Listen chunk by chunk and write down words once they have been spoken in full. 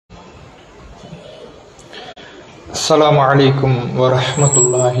السلام عليكم ورحمة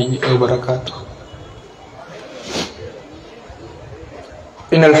الله وبركاته.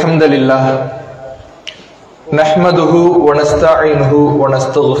 إن الحمد لله نحمده ونستعينه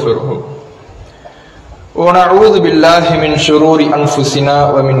ونستغفره ونعوذ بالله من شرور أنفسنا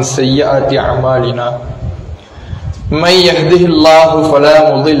ومن سيئات أعمالنا. من يهده الله فلا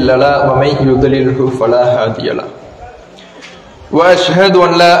مضل له ومن يضلله فلا هادي له. وأشهد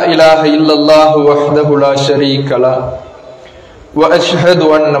أن لا إله إلا الله وحده لا شريك له وأشهد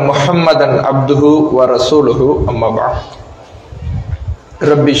أن محمدا عبده ورسوله أما بعد.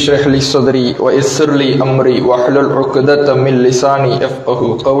 رب اشرح لي صدري ويسر لي أمري واحلل عقدة من لساني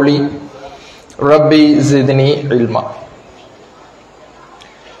يفقهوا قولي ربي زدني علما.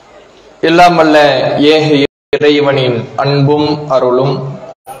 எல்லாம் வல்ல ஏக இறைவனின் அன்பும் அருளும்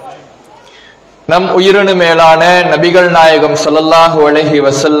நம் உயிரினு மேலான நபிகள் நாயகம் ஸல்லல்லாஹு அலைஹி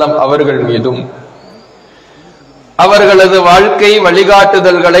வஸல்லம் அவர்கள் மீதும் அவர்களது வாழ்க்கை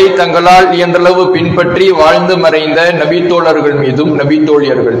வழிகாட்டுதல்களை தங்களால் இயன்றளவு பின்பற்றி வாழ்ந்து மறைந்த நபித்தோழர்கள் மீதும்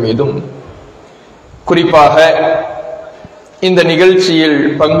நபித்தோழியர்கள் மீதும் குறிப்பாக இந்த நிகழ்ச்சியில்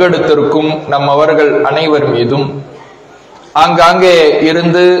பங்கெடுத்திருக்கும் நம் அவர்கள் அனைவர் மீதும் ஆங்காங்கே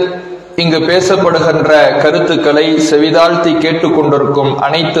இருந்து இங்கு பேசப்படுகின்ற கருத்துக்களை செவிதாழ்த்தி கேட்டுக்கொண்டிருக்கும்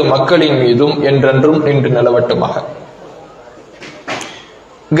அனைத்து மக்களின் மீதும் என்றென்றும் நின்று நிலவட்டுமாக.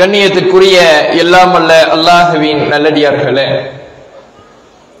 கண்ணியத்திற்குரிய எல்லாம் அல்ல அல்லாஹுவின் நல்லடியார்களே,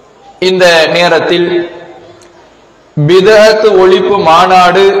 இந்த நேரத்தில் பிதஅத் ஒழிப்பு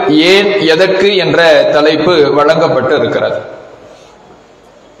மாநாடு ஏன் எதற்கு என்ற தலைப்பு வழங்கப்பட்டு இருக்கிறது.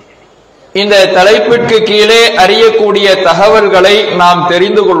 இந்த தலைப்பிற்கு கீழே அறியக்கூடிய தகவல்களை நாம்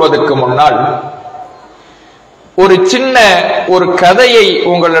தெரிந்து கொள்வதற்கு முன்னால் ஒரு சின்ன கதையை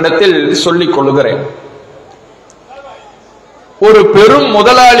உங்களிடத்தில் சொல்லிக் கொள்கிறேன். ஒரு பெரும்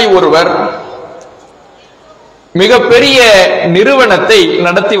முதலாளி ஒருவர் மிகப்பெரிய நிறுவனத்தை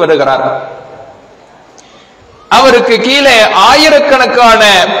நடத்தி வருகிறார். அவருக்கு கீழே ஆயிரக்கணக்கான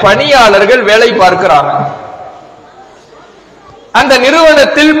பணியாளர்கள் வேலை பார்க்கிறார்கள். அந்த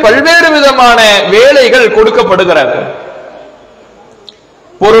நிறுவனத்தில் பல்வேறு விதமான வேலைகள் கொடுக்கப்படுகிறது.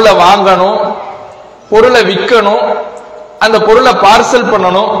 பொருளை வாங்கணும், பொருளை விற்கணும், அந்த பொருளை பார்சல்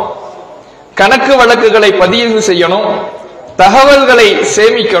பண்ணணும், கணக்கு வழக்குகளை பதிவு செய்யணும், தகவல்களை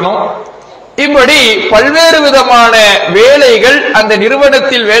சேமிக்கணும். இப்படி பல்வேறு விதமான வேலைகள் அந்த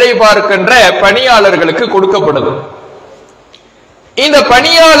நிறுவனத்தில் வேலை பார்க்கின்ற பணியாளர்களுக்கு கொடுக்கப்படுது. இந்த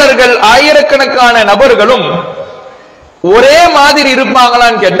பணியாளர்கள் ஆயிரக்கணக்கான நபர்களும் ஒரே மாதிரி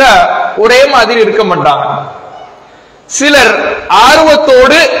இருப்பாங்களான்னு கேட்டா ஒரே மாதிரி இருக்க மாட்டாங்க. சிலர்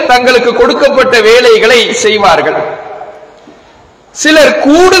ஆர்வத்தோடு தங்களுக்கு கொடுக்கப்பட்ட வேலைகளை செய்வார்கள். சிலர்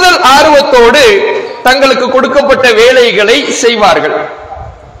கூடுதல் ஆர்வத்தோடு தங்களுக்கு கொடுக்கப்பட்ட வேலைகளை செய்வார்கள்.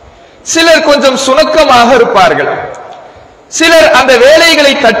 சிலர் கொஞ்சம் சுணக்கமாக இருப்பார்கள். சிலர் அந்த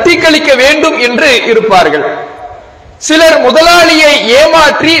வேலைகளை தட்டி கழிக்க வேண்டும் என்று இருப்பார்கள். சிலர் முதலாளியை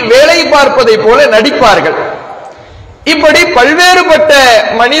ஏமாற்றி வேலை பார்ப்பதை போல நடிப்பார்கள். இப்படி பல்வேறுபட்ட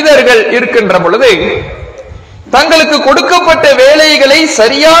மனிதர்கள் இருக்கின்ற பொழுது தங்களுக்கு கொடுக்கப்பட்ட வேலைகளை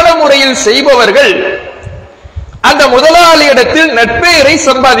சரியான முறையில் செய்பவர்கள் அந்த முதலாளியிடத்தில் நற்பெயரை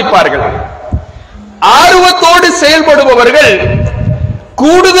சம்பாதிப்பார்கள். ஆர்வத்தோடு செயல்படுபவர்கள்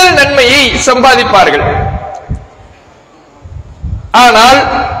கூடுதல் நன்மையை சம்பாதிப்பார்கள். ஆனால்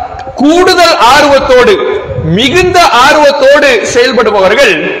கூடுதல் ஆர்வத்தோடு மிகுந்த ஆர்வத்தோடு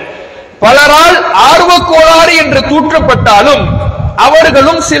செயல்படுபவர்கள் பலரால் ஆர்வக்கோளாறு என்று தூற்றப்பட்டாலும்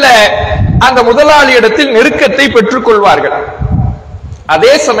அவர்களும் சில அந்த முதலாளியிடத்தில் நெருக்கத்தை பெற்றுக் கொள்வார்கள்.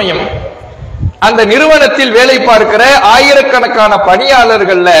 அதே சமயம் அந்த நிறுவனத்தில் வேலை பார்க்கிற ஆயிரக்கணக்கான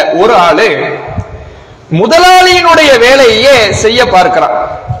பணியாளர்கள்ல ஒரு ஆளு முதலாளியினுடைய வேலையே செய்ய பார்க்கிறான்.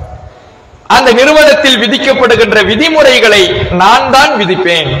 அந்த நிறுவனத்தில் விதிக்கப்படுகின்ற விதிமுறைகளை நான் தான்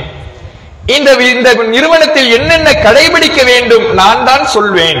விதிப்பேன், இந்த நிறுவனத்தில் என்னென்ன கடைபிடிக்க வேண்டும் நான் தான்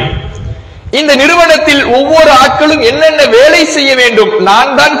சொல்வேன், இந்த நிறுவனத்தில் ஒவ்வொரு ஆட்களும் என்னென்ன வேலை செய்ய வேண்டும்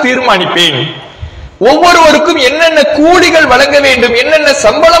நான் தான் தீர்மானிப்பேன், ஒவ்வொருவருக்கும் என்னென்ன கூலிகள் வழங்க வேண்டும், என்னென்ன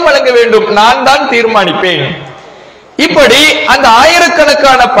சம்பளம் வழங்க வேண்டும் நான் தான் தீர்மானிப்பேன். இப்படி அந்த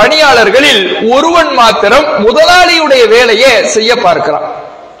ஆயிரக்கணக்கான பணியாளர்களில் ஒருவன் மாத்திரம் முதலாளியுடைய வேலையை செய்ய பார்க்கிறான்.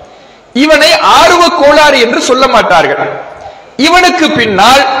 இவனை ஆர்வ கோளாறு என்று சொல்ல மாட்டார்கள். இவனுக்கு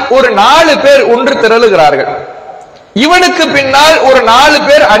பின்னால் ஒரு 4 பேர் ஒன்று திரளுகிறார்கள். இவனுக்கு பின்னால் ஒரு 4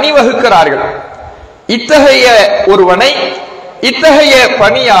 பேர் அணிவகுக்கிறார்கள். இத்தகைய ஒருவனை, இத்தகைய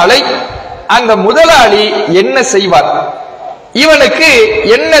பணியாளை அந்த முதலாளி என்ன செய்வார், இவனுக்கு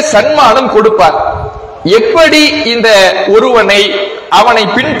என்ன சன்மானம் கொடுப்பார், எப்படி இந்த ஒருவனை அவனை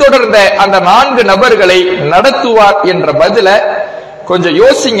பின்தொடர்ந்த அந்த 4 நபர்களை நடத்துவார் என்ற பதில கொஞ்சம்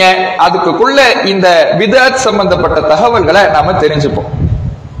யோசிங்க. அதுக்குள்ள இந்த பிதஅத் சம்பந்தப்பட்ட தகவல்களை நாம தெரிஞ்சுப்போம்.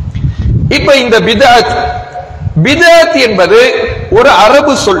 இப்ப இந்த பிதஅத் என்பது ஒரு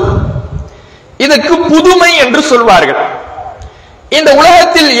அரபு சொல். இதற்கு புதுமை என்று சொல்வார்கள். இந்த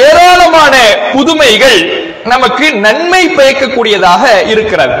உலகத்தில் ஏராளமான புதுமைகள் நமக்கு நன்மை பயக்கக்கூடியதாக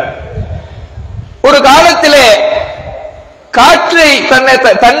இருக்கிறது. ஒரு காலத்திலே காற்றை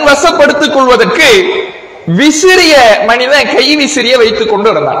தன் வசப்படுத்திக் கொள்வதற்கு விசிறிய மனிதன் கை விசிறிய வைத்துக் கொண்டு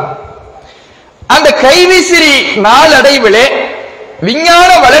இருந்தான். அந்த கைவிசிறி நாளடைவிலே விஞ்ஞான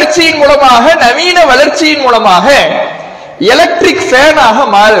வளர்ச்சியின் மூலமாக, நவீன வளர்ச்சியின் மூலமாக எலக்ட்ரிக் ஃபேனாக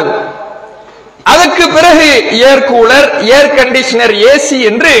மாறுது. அதற்கு பிறகு air cooler, air conditioner, AC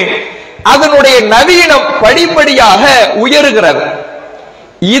என்று அதனுடைய நவீனம் படிப்படியாக உயருகிறது.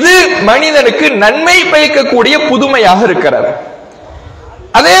 இது மனிதனுக்கு நன்மை பயக்கக்கூடிய புதுமையாக இருக்கிறது.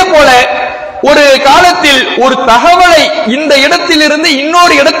 அதே போல ஒரு காலத்தில் ஒரு தகவலை இந்த இடத்திலிருந்து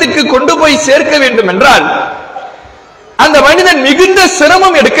இன்னொரு இடத்துக்கு கொண்டு போய் சேர்க்க வேண்டும் என்றால் அந்த மனிதன் மிகுந்த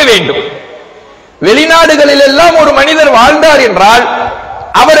சிரமம் எடுக்க வேண்டும். வெளிநாடுகளில் எல்லாம் ஒரு மனிதர் வாழ்ந்தார் என்றால்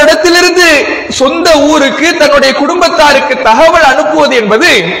அவரிடத்திலிருந்து சொந்த ஊருக்கு, தன்னுடைய குடும்பத்தாருக்கு தகவல் அனுப்புவது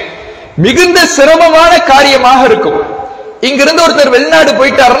என்பது மிகுந்த சிரமமான காரியமாக இருக்கும். இங்கிருந்து ஒருத்தர் வெளிநாடு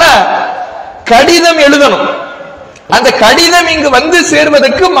போயிட்டார்னா கடிதம் எழுதணும். அந்த கடிதம் இங்கு வந்து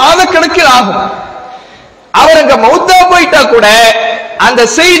சேர்வதற்கு மாதக்கணக்கில் ஆகும். அவர் அங்க மௌத்தா போயிட்டா கூட அந்த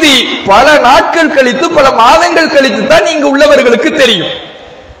செய்தி பல நாட்கள் கழித்து, பல மாதங்கள் கழித்து தான் இங்கு உள்ளவர்களுக்கு தெரியும்.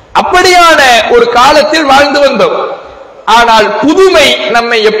 அப்படியான ஒரு காலத்தில் வாழ்ந்து வந்தோம். ஆனால் புதுமை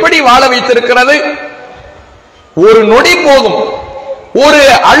நம்மை எப்படி வாழ வைத்திருக்கிறது? ஒரு நொடி போதும்,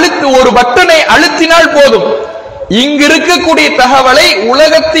 ஒரு பட்டனை அழுத்தினால் போதும், இங்கு இருக்கக்கூடிய தகவலை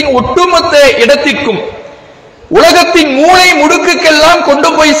உலகத்தின் ஒட்டுமொத்த இடத்திற்கும், உலகத்தின் மூளை முடுக்குக்கெல்லாம் கொண்டு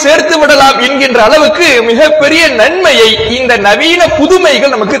போய் சேர்த்து விடலாம் என்கின்ற அளவுக்கு மிகப்பெரிய நன்மையை இந்த நவீன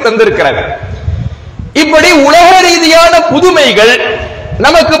புதுமைகள் நமக்கு தந்திருக்கிறது. இப்படி உலக ரீதியான புதுமைகள்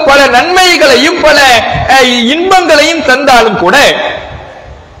நமக்கு பல நன்மைகளையும் பல இன்பங்களையும் தந்தாலும் கூட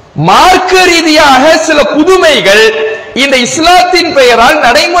மார்க்க ரீதியாக சில புதுமைகள் இந்த இஸ்லாத்தின் பெயரால்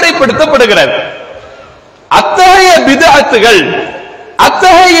நடைமுறைப்படுத்தப்படுகிறது. அத்தகைய பிதஅத்துகள்,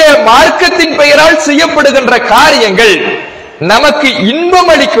 அத்தகைய மார்க்கத்தின் பெயரால் செய்யப்படுகின்ற காரியங்கள் நமக்கு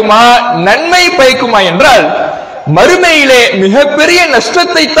இன்பம் அளிக்குமா, நன்மை பயக்குமா என்றால் மறுமையிலே மிகப்பெரிய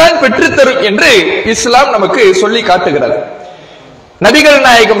நஷ்டத்தை தான் பெற்றுத்தரும் என்று இஸ்லாம் நமக்கு சொல்லி காட்டுகிறது. நபிகள்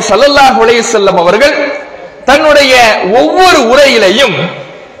நாயகம் ஸல்லல்லாஹு அலைஹி வஸல்லம் அவர்கள் தன்னுடைய ஒவ்வொரு உரையிலையும்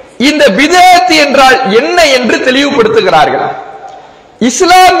இந்த பிதஅத் என்றால் என்ன என்று தெளிவுபடுத்துகிறார்கள்.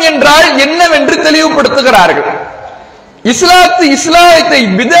 இஸ்லாம் என்றால் என்னவென்று தெளிவுபடுத்துகிறார்கள். இஸ்லாத்தை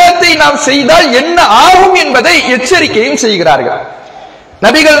பிதஅத்தை நாம் செய்தால் என்ன ஆகும் என்பதை எச்சரிக்கையும் செய்கிறார்கள்.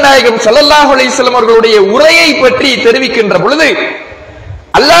 நபிகள் நாயகம் ஸல்லல்லாஹு அலைஹி வஸல்லம் அவர்களுடைய உரையை பற்றி தெரிவிக்கின்ற பொழுது,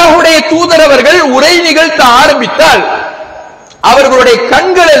 அல்லாஹ்வுடைய தூதர் அவர்கள் உரை நிகழ்த்த ஆரம்பித்தால் அவர்களுடைய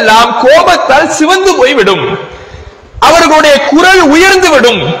கண்கள் எல்லாம் கோபத்தால் சிவந்து போய்விடும், அவர்களுடைய குரல்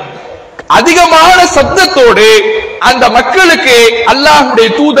உயர்ந்துவிடும். அதிகமான சப்தத்தோடு அந்த மக்களுக்கு அல்லாஹ்வுடைய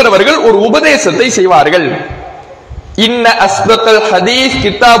தூதர் அவர்கள் ஒரு உபதேசத்தை செய்வார்கள். இன்ன அஸ்பகல் ஹதீஸ்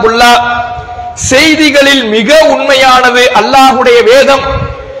கிதாபுல்லாஹ், செய்திகளில் மிக உண்மையானது அல்லாஹ்வுடைய வேதம்.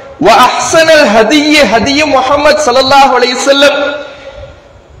 வ அஹ்ஸனல் ஹதிய ஹதிய முஹம்மத் ஸல்லல்லாஹு அலைஹி வஸல்லம்,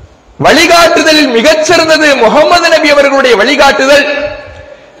 வழிகாட்டுதலில் மிகச்சிறந்தது முகமது நபி அவர்களுடைய வழிகாட்டுதல்.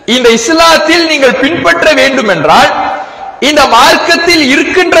 இந்த இஸ்லாத்தில் நீங்கள் பின்பற்ற வேண்டும் என்றால், இந்த மார்க்கத்தில்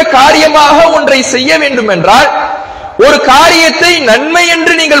இருக்கின்ற காரியமாக ஒன்றை செய்ய வேண்டும் என்றால், ஒரு காரியத்தை நன்மை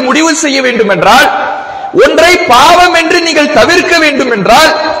என்று நீங்கள் முடிவு செய்ய வேண்டும் என்றால், ஒன்றை பாவம் என்று நீங்கள் தவிர்க்க வேண்டும்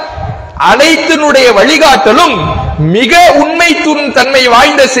என்றால், அனைத்தினுடைய வழிகாட்டலும் மிக உண்மை தன்மை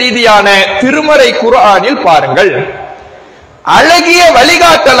வாய்ந்த செய்தியான திருமறை குர்ஆனில் பாருங்கள். அழகிய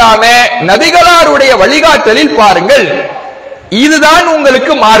வழிகாட்டலான நபிகளாருடைய வழிகாட்டலில் பாருங்கள். இதுதான்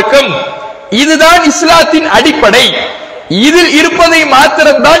உங்களுக்கு மார்க்கம், இதுதான் இஸ்லாத்தின் அடிப்படை, இதில் இருப்பதை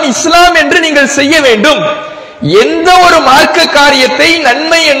மாத்திரம்தான் இஸ்லாம் என்று நீங்கள் செய்ய வேண்டும். எந்த ஒரு மார்க்க காரியத்தை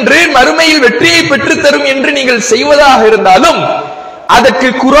நன்மை என்று, மறுமையில் வெற்றியை பெற்றுத் தரும் என்று நீங்கள் செய்வதாக இருந்தாலும் அதற்கு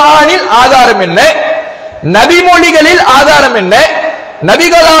குர்ஆனில் ஆதாரம் என்ன, நபிமொழிகளில் ஆதாரம் என்ன,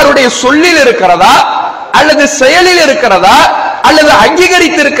 நபிகளாருடைய சொல்லில் இருக்கிறதா அல்லது செயலில் இருக்கிறதா அல்லது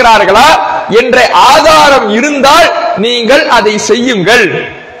அங்கீகரித்திருக்கிறார்களா என்ற ஆதாரம் இருந்தால் நீங்கள் அதை செய்யுங்கள்.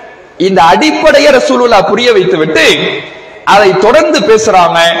 இந்த அடிப்படையை ரசூலுல்லாஹ் புரிய வைத்துவிட்டு அதை தொடர்ந்து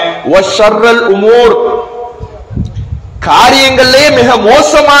பேசுறாங்க. வஷர்ரல் உமூர், காரியங்களே மிக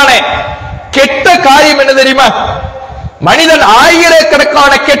மோசமான கெட்ட காரியம் என்ன தெரியுமா? மனிதன்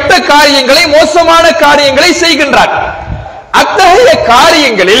ஆயிரக்கணக்கான கெட்ட காரியங்களை, மோசமான காரியங்களை செய்கின்றான். அத்தகைய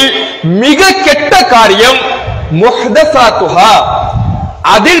காரியங்களில் மிக கெட்ட காரியம் முஹ்தஸாத்துஹா,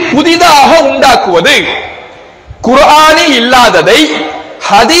 அதில் புதிதாக உண்டாக்குவது, குர்ஆனில் இல்லாததை,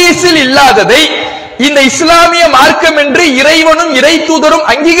 ஹதீஸில் இல்லாததை, இந்த இஸ்லாமிய மார்க்கம் என்று இறைவனும் இறை தூதரும்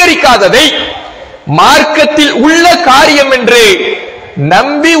அங்கீகரிக்காததை மார்க்கத்தில் உள்ள காரியம் என்று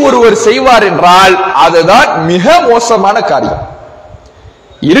நம்பி ஒருவர் செய்வார் என்றால் அதுதான் மிக மோசமான காரியம்.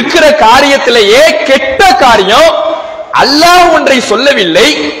 இருக்கிற காரியத்திலேயே கெட்ட காரியம். அல்லாஹ் ஒன்றை சொல்லவில்லை,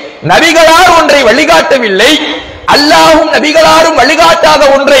 நபிகளார் ஒன்றை வழிகாட்டவில்லை, அல்லாஹும் நபிகளாரும் வழிகாட்டாத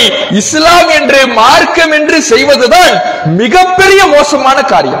ஒன்றை இஸ்லாம் என்று மார்க்கம் என்று செய்வதுதான் மிகப்பெரிய மோசமான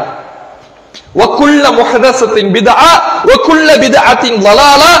காரியம். وَكُلَّ مُحْدَثَةٍ بِدْعَةٍ وَكُلَّ بِدْعَةٍ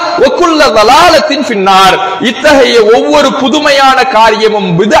ضَلَالَةٍ وَكُلَّ ضَلَالَةٍ فِي النَّارِ. இத்தகைய ஒவ்வொரு புதுமையான காரியமும்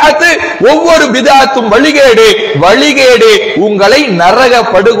பித்அத், ஒவ்வொரு பித்அத்தும் வழிகேடு, வழிகேடு உங்களை நரக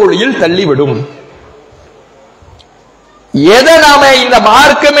படுகொலியில் தள்ளிவிடும். எதை நாம இந்த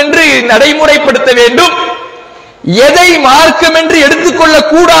மார்க்கம் என்று நடைமுறைப்படுத்த வேண்டும், எதை மார்க்கம் என்று எடுத்துக்கொள்ள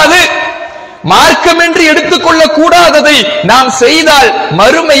கூடாது, மார்க்கம் என்று எடுத்துக்கொள்ள கூடாததை நாம் செய்தால்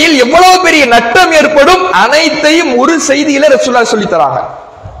மறுமையில் எவ்வளவு பெரிய நட்டம் ஏற்படும், அனைத்தையும் ஒரு செய்தியில ரசூலுல்லாஹ் சொல்லி தராங்க.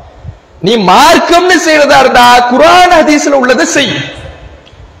 நீ மார்க்கம்னு செய்யறதா இருந்தா குர்ஆன் ஹதீஸ்ல உள்ளதை செய்.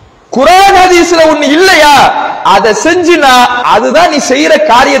 குர்ஆன் ஹதீஸ்ல ஒண்ணு இல்லையா அதை செஞ்சினா அதுதான் நீ செய்யற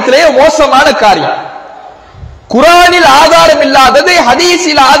காரியத்திலேயே மோசமான காரியம். குர்ஆனில் ஆதாரம் இல்லாததை,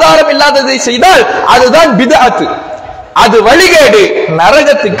 ஹதீஸில் ஆதாரம் இல்லாததை செய்தால் அதுதான் பித்அத், அது வழிகேடு,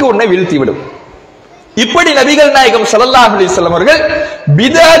 நரகத்துக்கு உன்னை வீழ்த்திவிடும். இப்படி நபிகள் நாயகம் ஸல்லல்லாஹு அலைஹி வஸல்லம் அவர்கள்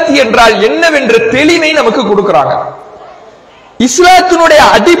பித்அத் என்றால் என்னவென்ற தெளிவை நமக்கு கொடுக்கிறாங்க. இஸ்லாத்தினுடைய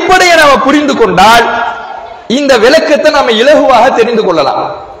அடிப்படையை நாம புரிந்து கொண்டால் இந்த விளக்கத்தை நாம இலகுவாக தெரிந்து கொள்ளலாம்.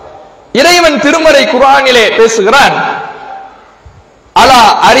 இறைவன் திருமறை குர்ஆனிலே பேசுகிறான், அலா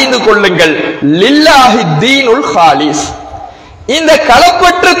அறிந்து கொள்ளுங்கள், லில்லாஹி தீனுல் ஹாலிஸ், இந்த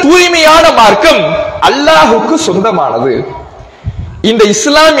கலப்பற்ற தூய்மையான மார்க்கம் அல்லாஹுக்கு சொந்தமானது. இந்த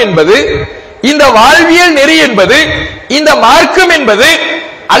இஸ்லாம் என்பது, இந்த வாழ்வியல் நெறி என்பது, இந்த மார்க்கம் என்பது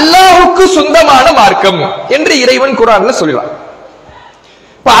அல்லாஹுக்கு சொந்தமான மார்க்கம் என்று இறைவன் குர்ஆன்ல சொல்றான்.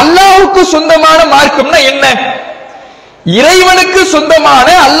 இப்ப அல்லாஹுக்கு சொந்தமான மார்க்கம்னா என்ன? இறைவனுக்கு சொந்தமான,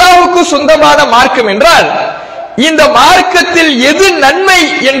 அல்லாஹுக்கு சொந்தமான மார்க்கம் என்றால் இந்த மார்க்கத்தில் எது நன்மை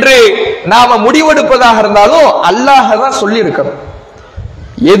என்று நாம முடிவெடுப்பதாக இருந்தாலும் அல்லாஹ் தான் சொல்லி இருக்கணும்.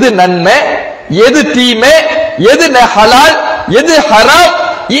 எது நன்மை, எது தீமை, எது ஹலால், எது ஹராம்,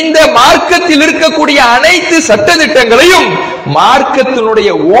 இந்த மார்க்கத்தில் இருக்கக்கூடிய அனைத்து சட்டதிட்டங்களையும் மார்க்கத்தினுடைய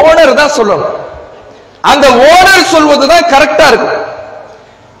ஓனர் தான் சொல்லணும். அந்த ஓனர் சொல்வதுதான் கரெக்டா இருக்கும்.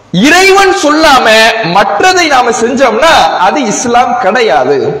 இறைவன் சொல்லாம மற்றதை நாம செஞ்சோம்னா அது இஸ்லாம்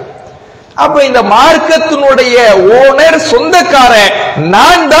கிடையாது. அப்ப இந்த மார்க்கத்தினுடைய ஓனர், சொந்தக்காரன்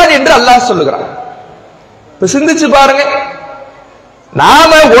நான் தான் என்று அல்லாஹ் சொல்லுகிறான். இப்ப சிந்திச்சு பாருங்க,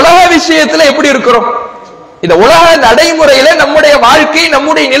 நாம உலக விஷயத்துல எப்படி இருக்கிறோம்? இந்த உலக நடைமுறையில நம்முடைய வாழ்க்கை,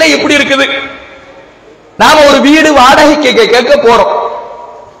 நம்முடைய நிலை எப்படி இருக்குது? நாம ஒரு வீடு வாடகைக்கு கேட்க போறோம்.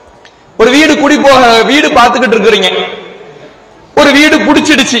 ஒரு வீடு வீடு பார்த்துக்கிட்டு இருக்கிறீங்க. ஒரு வீடு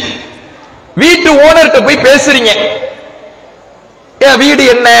பிடிச்சிடுச்சு. வீட்டு ஓனர்கிட்ட போய் பேசுறீங்க, வீடு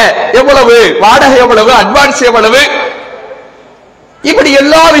என்ன, எவ்வளவு வாடகை, எவ்வளவு அட்வான்ஸ், எவ்வளவு, இப்படி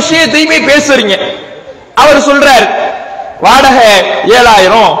எல்லா விஷயத்தையுமே பேசுறீங்க. அவர் சொல்றார் வாடகை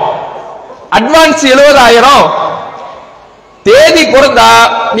 7000, அட்வான்ஸ் 70000, தேதி பிறந்தா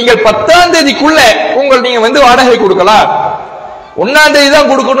நீங்கள் 10ஆம் தேதிக்குள்ள நீங்க வாடகை கொடுக்கலாம், 1ஆம் தேதி தான்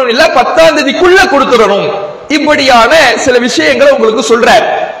கொடுக்கணும் இல்ல 10ஆம் தேதிக்குள்ள கொடுத்துடணும். இப்படியான சில விஷயங்களை உங்களுக்கு சொல்றார்.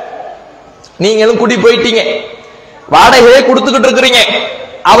 நீங்களும் குடி போயிட்டீங்க, வாடகையை கொடுத்துக்கிட்டு இருக்கிறீங்க,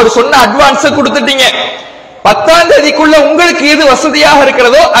 அவர் சொன்ன அட்வான்ஸ கொடுத்துட்டீங்க. 10ஆம் தேதிக்குள்ள உங்களுக்கு எது வசதியாக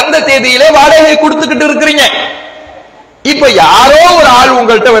இருக்கிறதோ அந்த தேதியிலே வாடகை கொடுத்துக்கிட்டு இருக்கிறீங்க. இப்ப யாரோ ஒரு ஆள்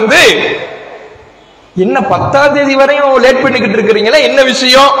உங்கள்கிட்ட என்ன 10ஆம் தேதி வரையும் லேட் பண்ணிக்கிட்டு இருக்கிறீங்களா, என்ன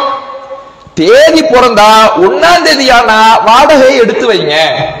விஷயம்? தேதி பிறந்தா 1ஆம் தேதி ஆனா வாடகை எடுத்து வைங்க.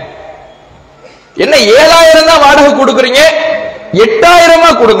 என்ன 7000 தான் வாடகை கொடுக்குறீங்க,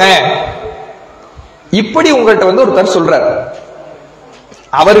 8000 கொடுங்க. இப்படி உங்கள்கிட்ட ஒருத்தர் சொல்றார்.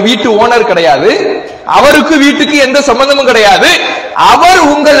 அவர் வீட்டு ஓனர் கிடையாது, அவருக்கு வீட்டுக்கு எந்த சம்பந்தமும் கிடையாது. அவர்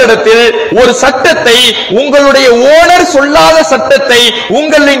உங்களிடத்தில் ஒரு சட்டத்தை, உங்களுடைய ஓனர் சொல்லாத சட்டத்தை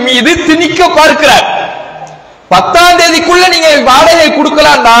உங்களின் மீது திணிக்க பார்க்கிறார். 10ஆம் தேதிக்குள்ள நீங்க வாடகை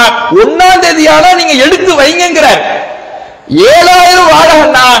கொடுக்கலாம்னா 1ஆம் தேதியானா நீங்க எடுத்து வைங்கிறார். 7000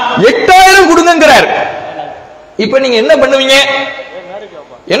 வாடகைன்னா 8000 கொடுங்கிறார். இப்ப நீங்க என்ன பண்ணுவீங்க?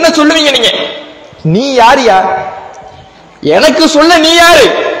 என்ன சொல்லுவீங்க? நீ யாரியா எனக்கு சொல்ல, நீ யாரு?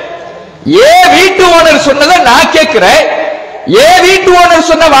 வீட்டு ஓனர் சொன்னதை நான் கேட்கிறேன், வீட்டு ஓனர்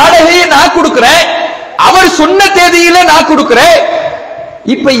சொன்ன வாடகையை நான் கொடுக்கிறேன், அவர் சொன்ன தேதியில நான் கொடுக்கிறேன்.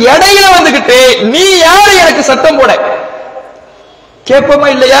 இப்ப இடையில வந்துகிட்டு நீ யாரு எனக்கு சட்டம் போட? கேட்போமா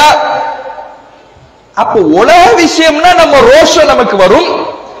இல்லையா? அப்ப உலக விஷயம்னா நம்ம ரோஷம் நமக்கு வரும்.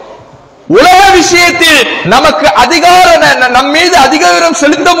 உலக விஷயத்தில் நமக்கு நம்ம மீது அதிகாரம்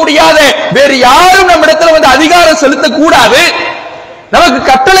செலுத்த முடியாத வேறு யாரும் நம்ம இடத்துல வந்து அதிகாரம் செலுத்த கூடாது, நமக்கு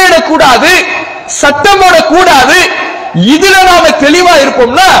கட்டளையிடக்கூடாது, சட்டம் போடக்கூடாது. இதுல நாம தெளிவா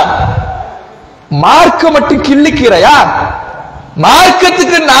இருப்போம்னா மார்க்க மட்டும் கிள்ளிக்கிறையா?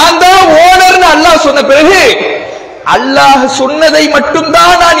 மார்க்கத்துக்கு நான் தான் ஓனர்னு அல்லாஹ் சொன்ன பிறகு அல்லாஹ் சொன்னதை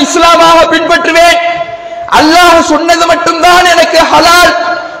மட்டும்தான் நான் இஸ்லாமாக பின்பற்றுவேன், அல்லாஹ் சொன்னது மட்டும்தான் எனக்கு ஹலால்,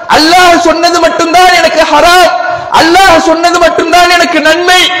 அல்லாஹ் சொன்னது மட்டும்தான் எனக்கு ஹராம், அல்லாஹ் சொன்னது மட்டும்தான் எனக்கு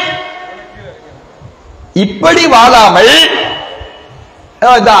நன்மை. இப்படி வாழாமல்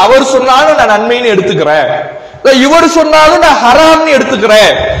அவர் சொன்னாலும் நான் நன்மைன்னு எடுத்துக்கிறேன், இவர் சொன்னாலும் நான் ஹராம்னு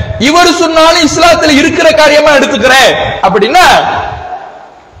எடுத்துக்கிறேன், இவர் சொன்னாலும் இஸ்லாத்துல இருக்கிற காரியமா எடுத்துக்கிறேன் அப்படின்னா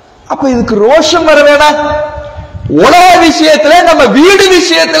அப்ப இதுக்கு ரோஷம் வர வேணாம்? உலக விஷயத்துல நம்ம வீடு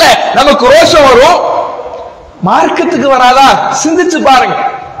விஷயத்துல நமக்கு ரோஷம் வரும், மார்க்கத்துக்கு வராதா? சிந்திச்சு பாருங்க.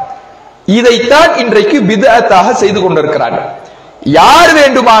 இதைத்தான் இன்றைக்கு பித்அத்தாக செய்து கொண்டிருக்கிறார்கள். யார்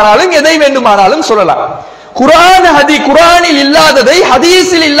வேண்டுமானாலும் எதை வேண்டுமானாலும் சொல்லலாம். குர்ஆனில் இல்லாததை,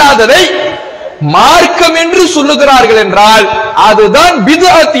 ஹதீஸில் இல்லாததை மார்க்கம் என்று சொல்லுகிறார்கள் என்றால் அதுதான்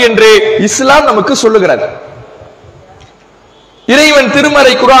பித்அத் என்று இஸ்லாம் நமக்கு சொல்லுகிறது. இறைவன்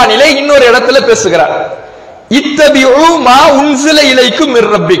திருமறை குர்ஆனிலே இன்னொரு இடத்துல பேசுகிறார். இத்தபிஉ மா உன்ஸில இலைக்கும்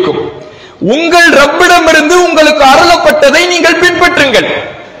மிர் ரப்பிக்கும், உங்கள் ரப்பிடமிருந்து உங்களுக்கு அருளப்பட்டதை நீங்கள் பின்பற்றுங்கள்.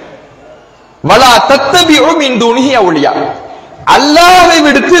 வலா தத்தபிஉ மின் துனிஹி அவுலியா, அல்லாஹ்வை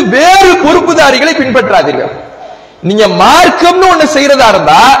விடுத்து வேறு பொறுப்புதாரிகளை பின்பற்றாதீர்கள். நீங்க மார்க்கம்னு ஒண்ணு செய்யறதா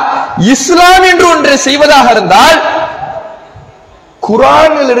இருந்தா, இஸ்லாம் என்று ஒன்றை செய்வதாக இருந்தால்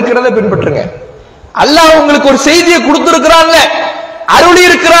குர்ஆனில் இருக்கிறத பின்பற்றுங்க. அல்லாஹ் உங்களுக்கு ஒரு செய்தியை கொடுத்திருக்கிறான்ல, அருளி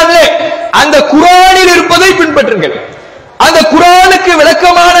இருக்கிறான்ல, அந்த குர்ஆனில் இருப்பதை பின்பற்றுங்கள். அந்த குர்ஆனுக்கு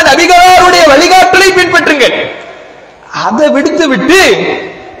விளக்கமான நபிகளாருடைய வழிகாட்டலை பின்பற்றுங்கள். அதை விடுத்து விட்டு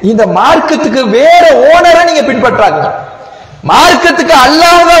இந்த மார்க்கத்துக்கு வேற ஓனரை நீங்க பின்பற்றாங்க. மார்க்கத்துக்கு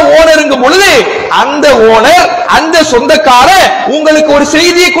அல்லாஹ் தான் ஓனருங்கும் பொழுது அந்த ஓனர், அந்த சொந்தக்காரர் உங்களுக்கு ஒரு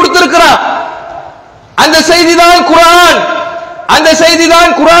செய்தியை கொடுத்திருக்கிறான், அந்த செய்தி தான் குர்ஆன், அந்த செய்தி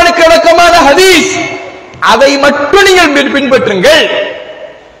தான் குர்ஆனுக்கு விளக்கமான ஹதீஸ், அதை மட்டும் நீங்கள் பின்பற்றுங்கள்.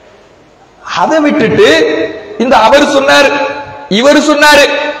 அதை விட்டுட்டு இந்த அவர் சொன்னார், இவர் சொன்னாரு,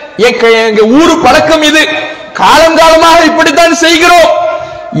 எங்க ஊரு பழக்கம் இது, காலங்காலமாக இப்படித்தான் செய்கிறோம்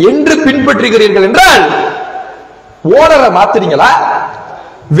என்று பின்பற்றுகிறீர்கள் என்றால் ஓனரை மாத்துறீங்களா?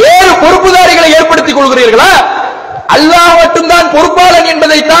 வேறு பொறுப்புதாரிகளை ஏற்படுத்திக் கொள்கிறீர்களா? அல்லாஹ் மட்டும்தான் பொறுப்பாளன்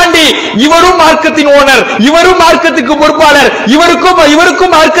என்பதை தாண்டி இவரும் மார்க்கத்தின் ஓனர், இவரும் மார்க்கத்துக்கு பொறுப்பாளர்,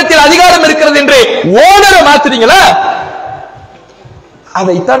 இவருக்கும் மார்க்கத்தில் அதிகாரம் இருக்கிறது என்று ஓனரை மாத்துறீங்களா?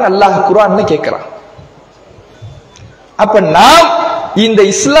 அதைத்தான் அல்லாஹ் குர்ஆன்ல கேட்கிறான். அப்ப நாம் இந்த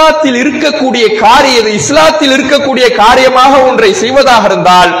இஸ்லாத்தில் இருக்கக்கூடிய காரியமாக ஒன்றை செய்வதாக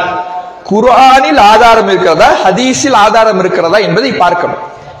இருந்தால் குர்ஆனில் ஆதாரம் இருக்கிறதா, ஹதீஸில் ஆதாரம் இருக்கிறதா என்பதை பார்க்கணும்.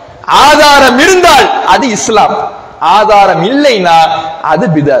 ஆதாரம் இருந்தால் அது இஸ்லாம், ஆதாரம் இல்லைனா அது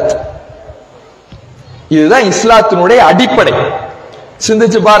பித்அத். இதுதான் இஸ்லாத்தினுடைய அடிப்படை.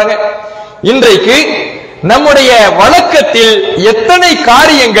 சிந்திச்சு பாருங்க. இன்றைக்கு நம்முடைய வழக்கத்தில் எத்தனை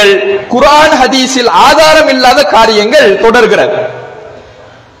காரியங்கள் குர்ஆன் ஹதீஸில் ஆதாரம் இல்லாத காரியங்கள் தொடர்கிறது.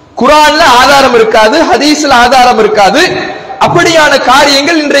 குர்ஆன்ல ஆதாரம் இருக்காது, ஹதீஸ்ல ஆதாரம் இருக்காது. அப்படியான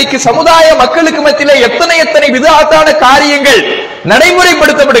காரியங்கள் இன்றைக்கு சமுதாய மக்களுக்கு மத்தியிலே எத்தனை பித்அத்தான காரியங்கள்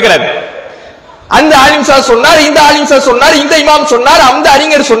நடைமுறைப்படுத்தப்படுகிறது. அந்த ஆலிம் சார் சொன்னார், இந்த ஆலிம் சார் சொன்னார், இந்த இமாம் சொன்னார், அந்த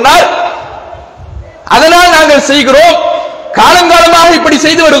அறிஞர் சொன்னார், அதனால் நாங்கள் செய்கிறோம், காலங்காலமாக இப்படி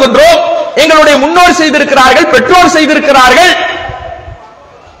செய்து வருகின்றோம், எங்களுடைய முன்னோர் செய்திருக்கிறார்கள், பெற்றோர் செய்திருக்கிறார்கள்.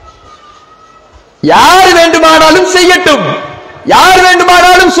 யார் வேண்டுமானாலும் செய்யட்டும், யார்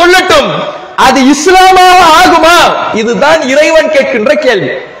வேண்டுமானாலும் சொல்லட்டும், அது இஸ்லாமாக ஆகுமா? இதுதான் இறைவன் கேட்கின்ற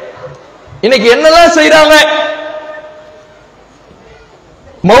கேள்வி. இன்னைக்கு என்னெல்லாம் செய்யறாங்க?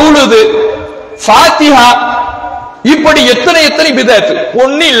 மௌலுது, ஃபாத்திஹா, இப்படி எத்தனை பித்அத்.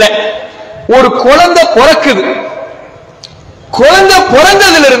 ஒண்ணு இல்ல, ஒரு குழந்தை பிறக்குது, குழந்தை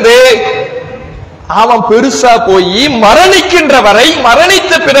பிறந்ததிலிருந்து அவன் பெருசா போய் மரணிக்கின்ற வரை,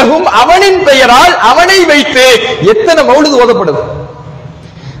 மரணித்த பிறகும் அவனின் பெயரால் அவனை வைத்து எத்தனை மௌலுது ஓதப்படுது.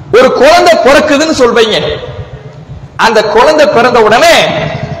 ஒரு குழந்தை பிறக்குதுன்னு சொல்றீங்க, அந்த குழந்தை பிறந்த உடனே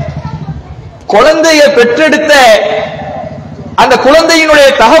குழந்தையை பெற்றெடுத்த அந்த குழந்தையினுடைய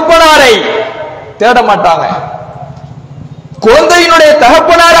தகப்பனாரை தேட மாட்டாங்க. குழந்தையினுடைய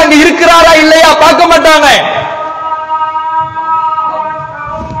தகப்பனார் அங்க இருக்கிறாரா இல்லையா பார்க்க மாட்டாங்க.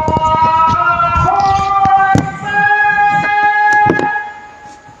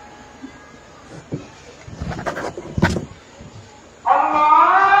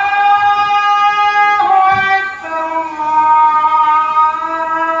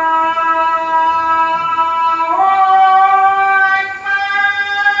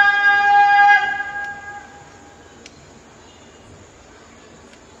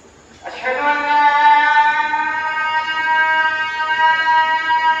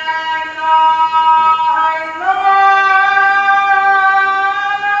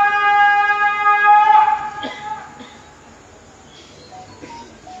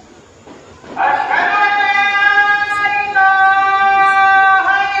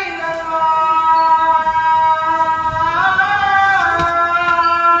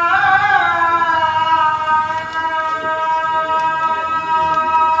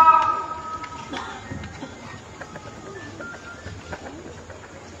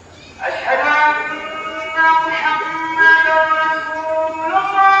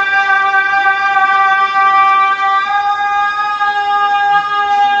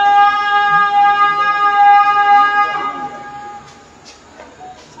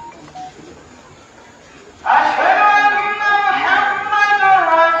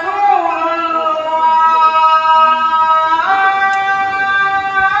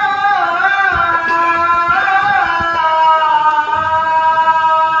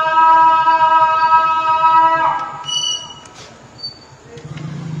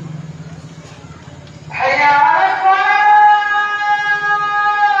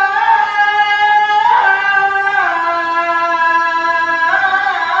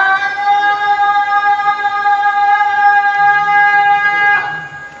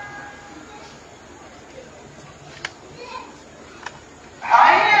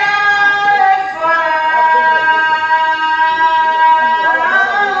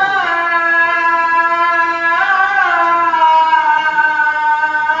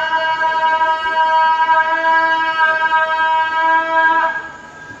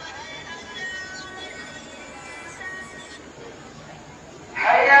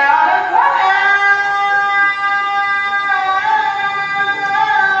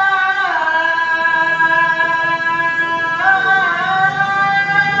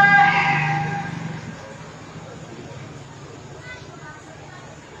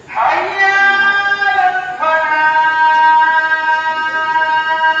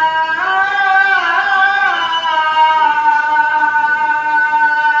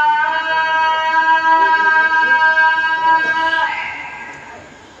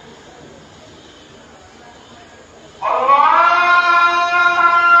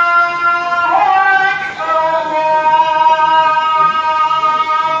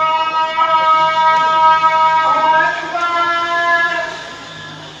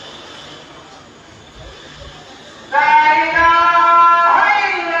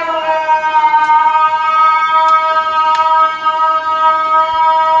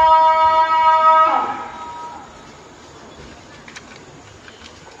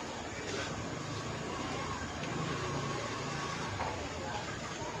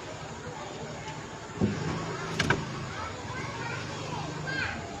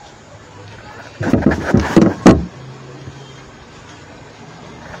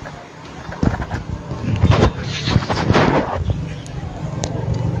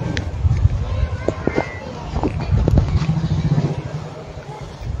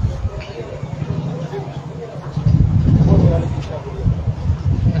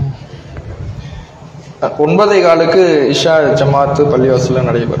 9:15 இஷா ஜமாத்து பள்ளிவாசல்ல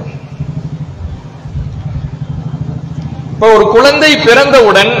நடைபெறும். இப்ப ஒரு குழந்தை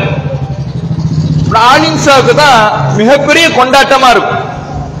பிறந்தவுடன் ஆலிம்சாவுக்கு தான் மிகப்பெரிய கொண்டாட்டமா இருக்கும்.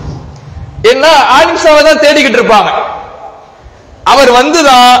 ஏன்னா ஆலிம்சாவை தான் தேடிக்கிட்டு இருப்பாங்க. அவர்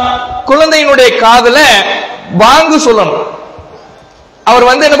வந்துதான் குழந்தையினுடைய காதுல பாங்கு சொல்லணும். அவர்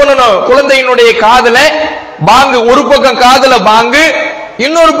வந்து என்ன பண்ணணும், குழந்தையினுடைய காதுல பாங்கு, ஒரு பக்கம் காதுல பாங்கு,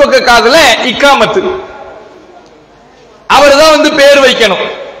 இன்னொரு பக்கம் காதுல இக்காமத்து. அவர் தான் வந்து பேர் வைக்கணும்.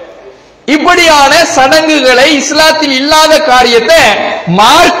 இப்படியான சடங்குகளை, இஸ்லாத்தில் இல்லாத காரியத்தை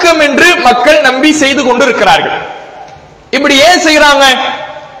மார்க்கம் என்று மக்கள் நம்பி செய்து கொண்டிருக்கிறார்கள். இப்படி ஏன் செய்யறாங்க?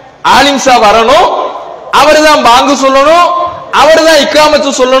 ஆலிம்சா வரணும், அவர் தான் பாங்கு சொல்லணும், அவர் தான்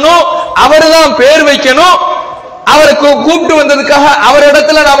இக்காமத்து சொல்லணும், அவர் தான் பேர் வைக்கணும், அவரை கூப்பிட்டு வந்ததுக்காக அவர்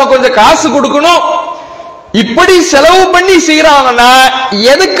இடத்துல நாம கொஞ்சம் காசு கொடுக்கணும். இப்படி செலவு பண்ணி செய்யறாங்கன்னா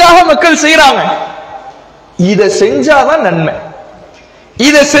எதுக்காக மக்கள் செய்யறாங்க? இதை செஞ்சாதான் நன்மை,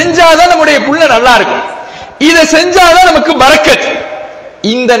 இதை செஞ்சாதான் நம்முடைய புள்ள நல்லா இருக்கும், இதை செஞ்சாதான் நமக்கு பரக்கத்,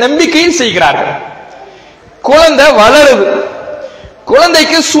 இந்த நம்பிக்கையில் செய்கிறார்கள். குழந்தை வளருது,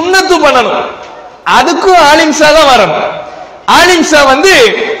 குழந்தைக்கு சுன்னத்து பண்ணணும், அதுக்கும் ஆலிம்சா தான் வரணும். ஆலிம்சா வந்து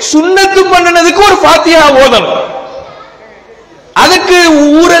சுன்னத்து பண்ணினதுக்கு ஒரு ஃபாத்திஹா ஓதணும், அதுக்கு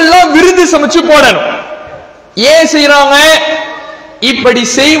ஊரெல்லாம் விருது சமைச்சு போடணும். ஏன் செய்யறாங்க? இப்படி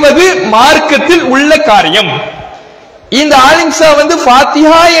செய்வது மார்க்கத்தில் உள்ள காரியம். இந்த ஆலிம்சா வந்து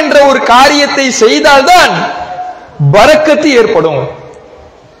ஃபாத்திஹா என்ற ஒரு காரியத்தை செய்தால்தான் பரக்கத்து ஏற்படும்.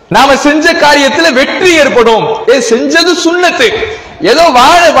 நாம செஞ்ச காரியத்துல வெற்றி ஏற்படும். செஞ்சது சுன்னத்து, ஏதோ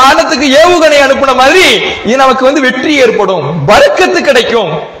வானத்துக்கு ஏவுகணை அனுப்புன மாதிரி இது நமக்கு வெற்றி ஏற்படும், பரக்கத்து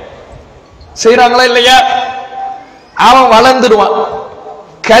கிடைக்கும். செய்யறாங்களா இல்லையா? அவன் வளர்ந்துடுவான்.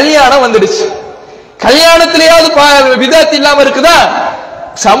 கல்யாணம் வந்துடுச்சு. கல்யாணத்திலேயாவது விதாத்து இல்லாம இருக்குதா?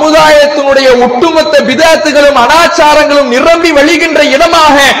 சமுதாயத்தினுடைய ஒட்டுமொத்த விதாத்துகளும் அனாச்சாரங்களும் நிரம்பி வழிகின்ற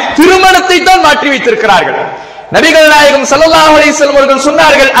இடமாக திருமணத்தை தான் மாற்றி வைத்திருக்கிறார்கள். நபிகள் நாயகம் ஸல்லல்லாஹு அலைஹி வஸல்லம் அவர்கள்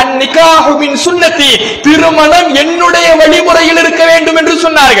சொன்னார்கள், அந்நிகாஹு மின் சுன்னதி, திருமணம் என்னுடைய வழிமுறையில் இருக்க வேண்டும் என்று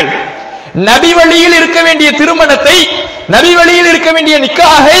சொன்னார்கள். நபி வழியில் இருக்க வேண்டிய திருமணத்தை, நபி வழியில் இருக்க வேண்டிய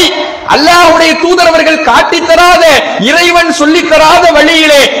நிக்காஹை அல்லாஹ்வுடைய தூதர் அவர்கள் காட்டித் தராத, இறைவன் சொல்லித் தராத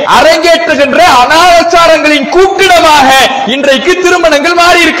வழியிலே அரங்கேற்றுகின்ற அனாச்சாரங்களின் கூட்டிடமாக இன்றைக்கு திருமணங்கள்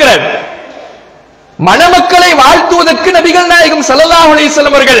மாறி இருக்கிறது. மணமக்களை வாழ்த்துவதற்கு நபிகள் நாயகம் ஸல்லல்லாஹு அலைஹி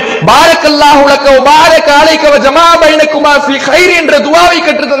வஸல்லம் அவர்கள் பாரக்கல்லாஹு லக வ பாரக அலைக வ ஜமா பைனகுமா ஃபீ கைர் என்ற துஆவை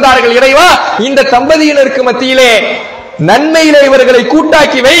கற்றுத் தந்தார்கள். இறைவா, இந்த தம்பதியினருக்கு மத்தியிலே நன்மையிலே இவர்களை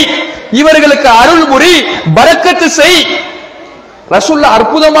கூட்டாக்கி வை, இவர்களுக்கு அருள் புரி, பரக்கத்து செய். ரசூலுல்லாஹ்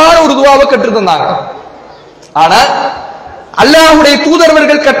அற்புதமான ஒரு துஆவை கற்றுத் தந்தாங்க. ஆனா அல்லாஹ்வுடைய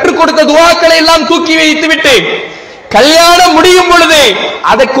தூதர்கள் கற்றுக் கொடுத்த துஆக்களை எல்லாம் தூக்கி வைத்துவிட்டு கல்யாணம் முடியும் பொழுது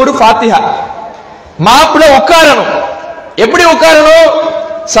அதற்கு ஒரு ஃபாத்திஹா, மாப்பிள்ள உட்காரணும். எப்படி உட்காரணும்?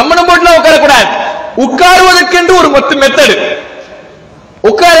 சம்மணம் போட்டுலாம் உட்காரக்கூடாது. உட்காருவதற்கென்று ஒரு மெத்தடு.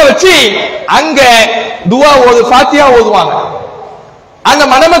 உட்கார வச்சு அங்க துவா ஃபாத்திஹா ஓதுவாங்க. அங்க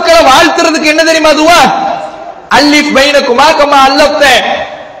மணமக்களை வாழ்த்துறதுக்கு என்ன தெரியுமா துவா? அல்லிஃப் பைனகுமா கமா அல்லஃப்த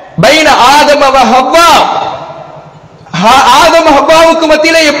பைன ஆதம வ ஹவ்வா. ஆதம் ஹவ்வாவுக்கு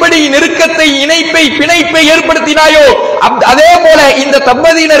மத்தியில எப்படி நெருக்கத்தை, இணைப்பை, பிணைப்பை ஏற்படுத்தினாயோ அதே போல இந்த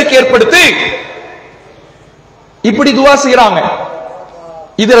தம்பதியினருக்கு ஏற்படுத்து. இப்படி துவா செய்யறாங்க.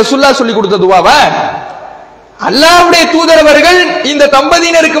 இது ரசூலுல்லாஹ் சொல்லி கொடுத்த துவாவா? அல்லாஹ்வுடைய தூதர் அவர்கள் இந்த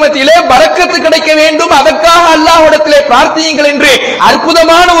தம்பதியினருக்கு மத்தியிலே பரக்கத்து கிடைக்க வேண்டும், அதற்காக அல்லாஹ்விடத்திலே பிரார்த்தியுங்கள் என்று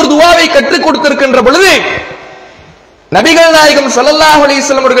அற்புதமான ஒரு துவாவை கற்றுக் கொடுத்திருக்கின்ற பொழுது நபிகள் நாயகம் ஸல்லல்லாஹு அலைஹி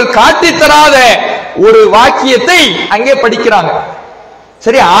வஸல்லம் அவர்கள் காட்டித் தராத ஒரு வாக்கியத்தை அங்கே படிக்கிறாங்க.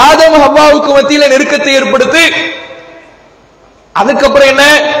 சரி, ஆதம் ஹவ்வாவுக்கு மத்தியில நெருக்கத்தை ஏற்படுத்தி அதுக்கப்புறம் என்ன?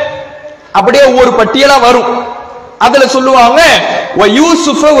 அப்படியே ஒரு பட்டியலா வரும். அதுல சொல்லுவாங்க வ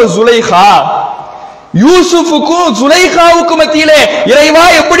யூசுஃப வ சுலைஹா. யூசுஃபுக்கும் சுலைஹாவுக்கும் மத்தியிலே இறைவா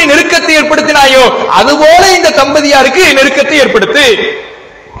எப்படி நெருக்கத்தை ஏற்படுத்தினாயோ அதுபோல இந்த தம்பதியாருக்கு நெருக்கத்தை ஏற்படுத்து.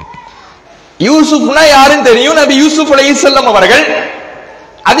 யூசுப்னா யாருன்னு தெரியும், நபி யூசுப் அலைஹிஸ்ஸலாம் அவர்கள்.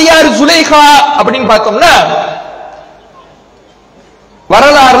 அது யாரு சுலைஹா அப்படின்னு பார்த்தோம்னா,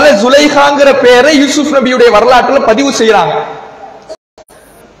 வரலாறுல சுலைஹாங்கிற பேரை யூசுப் நபியுடைய வரலாற்றுல பதிவு செய்யறாங்க.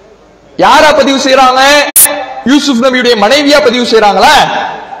 யாரா பதிவு செய்யறாங்க? யூசுப் நபியுடைய மனைவியா பதிவு செய்யறாங்களா?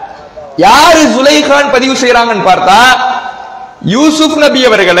 யாரு சுலைஹான் பதிவு செய்யறாங்கன்னு பார்த்தா, யூசுப் நபி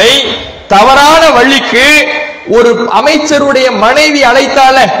அவர்களை தவறான வழிக்கு ஒரு அமைச்சருடைய மனைவி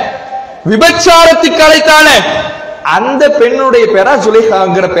அழைத்தால, விபச்சாரத்துக்கு அழைத்தால, அந்த பெண்ணுடைய பேரா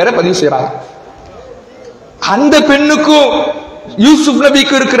சுலைஹாங்கிற பேரை பதிவு செய்யறாங்க. அந்த பெண்ணுக்கும் யூசுப்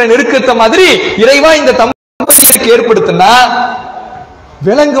நபிக்கு இருக்கிற நெருக்கத்தை மாதிரி இறைவா இந்த தம்பதிக்கு ஏற்படுத்தினா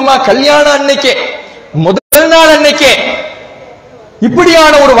விளங்குமா? கல்யாணம் அன்னைக்கே, முதல் நாள் அன்னைக்கே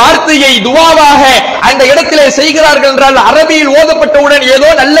இப்படியான ஒரு வார்த்தையை துவாவாக அந்த இடத்திலே செய்கிறார்கள் என்றால், அரபியில் ஓதப்பட்டவுடன் ஏதோ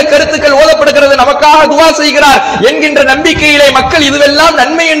நல்ல கருத்துக்கள் ஓதப்படுகிறது, நமக்காக துவா செய்கிறார் என்கின்ற நம்பிக்கையிலே மக்கள் இதுவெல்லாம்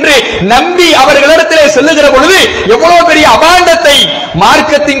நன்மை என்று நம்பி அவர்களிடத்திலே செல்லுகிற பொழுது எவ்வளவு பெரிய அபாண்டத்தை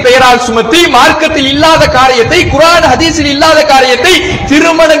மார்க்கத்தின் பெயரால் சுமத்தி, மார்க்கத்தில் இல்லாத காரியத்தை, குர்ஆன் ஹதீஸில் இல்லாத காரியத்தை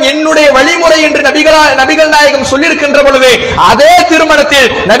திருமணம் என்னுடைய வழிமுறை என்று நபிகள் நாயகம் சொல்லியிருக்கின்ற பொழுது அதே திருமணத்தில்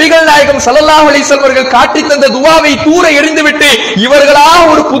நபிகள் நாயகம் ஸல்லல்லாஹு அலைஹி வஸல்லம் அவர்கள் காட்டி தந்த துவாவை தூர எறிந்துவிட்டு இவர்களாக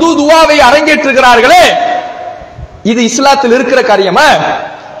ஒரு புது துவாவை அரங்கேற்றுகிறார்களே, இது இஸ்லாத்தில் இருக்கிற காரியமா?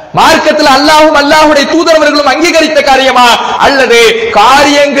 மார்க்கத்தில் அல்லாஹ்வும் அல்லாஹ்வுடைய தூதரவர்களும் அங்கீகரித்த காரியமா? அல்லது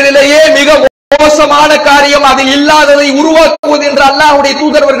காரியங்களிலேயே மிக மோசமான காரியம், அதில் இல்லாததை உருவாக்குவது என்று அல்லாஹ்வுடைய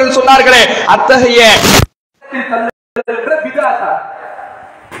தூதரவர்கள் சொன்னார்களே, அத்தகைய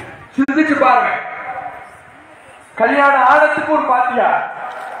சிந்திச்சு பாருங்க. கல்யாண ஆனத்துக்கு ஒரு பாத்தியா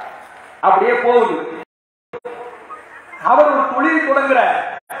அப்படியே போகுது. அவர் ஒரு தொழில் தொடங்குற,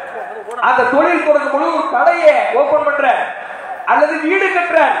 அந்த தொழில் தொடங்கும் பொழுது ஒரு கடையை ஓபன் பண்ற அல்லது வீடு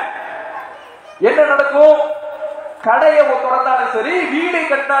கட்டுற, என்ன நடக்கும்? கடையை திறந்தாலும் சரி, வீடை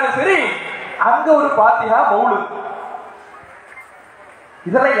கட்டினாலும் சரி, அங்க ஒரு பாத்தியா மௌலுத்.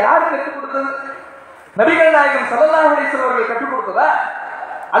 இதெல்லாம் யாரு கற்றுக் கொடுத்தது? நபிகள் நாயகம் ஸல்லல்லாஹு அலைஹி வஸல்லம் அவர்கள் கற்றுக் கொடுத்ததா?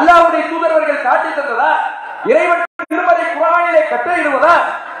 அல்லாஹ்வுடைய தூதர்கள் காட்டி தந்ததா? இறைவன் திருமறை குர்ஆனிலே கட்டளையிடுவதா?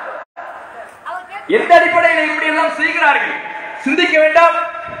 எந்த அடிப்படையில் இப்படி எல்லாம் செய்கிறார்கள்? சிந்திக்க வேண்டாம்.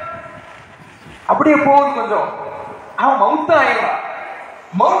 அப்படியே போகுது. கொஞ்சம் அவன் மௌத்தா ஆயிடுறான்.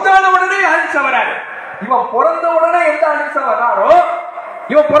 மௌத்தான உடனே அஹிம்சை வராது. இவன் பிறந்த உடனே எந்த அஹிம்சை வராரோ,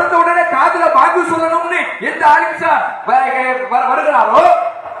 இவன் பிறந்த உடனே காதுல பாக்கு சொல்லணும்னு எந்த அஹிம்சை வருகிறாரோ,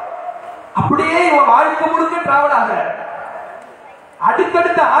 அப்படியே இவன் வாழ்க்கை முழுக்க டிராவல் ஆக.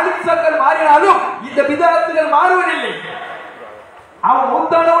 அடுத்தடுத்த அஹிம்சைகள் மாறினாலும் இந்த பிதஅத்துகள் மாறுவதில்லை. அவன்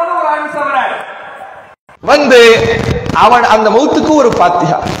மௌத்தான உடனே ஒரு அஹிம்சை வராது. வந்து அவன் அந்த மௌத்துக்கு ஒரு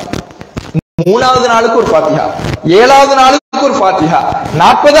ஃபாத்திஹா, 3வது நாளுக்கு ஒரு ஃபாத்திஹா, 7வது நாளுக்கு ஒரு ஃபாத்திஹா,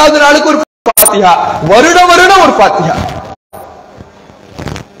 40வது நாளுக்கு ஒரு ஃபாத்திஹா, வருடம் ஒரு ஃபாத்திஹா.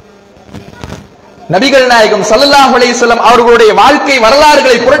 நபிகள் நாயகம் ஸல்லல்லாஹு அலைஹி வஸல்லம் அவர்களுடைய வாழ்க்கை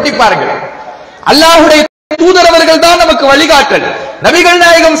வரலாறுகளை புரட்டி பாருங்கள். அல்லாஹ்வுடைய தூதரவர்கள் தான் நமக்கு வழிகாட்டல். நபிகள்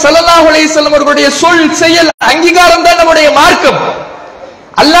நாயகம் ஸல்லல்லாஹு அலைஹி வஸல்லம் அவர்களுடைய சொல் செயல் அங்கீகாரம் தான் நம்முடைய மார்க்கம்.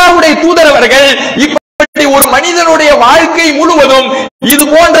 அல்லாஹ்வுடைய தூதரவர்கள் இப்படி ஒரு மனிதனுடைய வாழ்க்கை முழுவதும் இது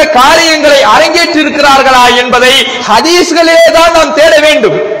போன்ற காரியங்களை அரங்கேற்றி இருக்கிறார்களா என்பதை ஹதீஸ்களிலே தான் நாம் தேட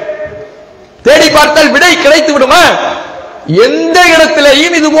வேண்டும். தேடி பார்த்தால் விடை கிடைத்து விடுமா? எந்த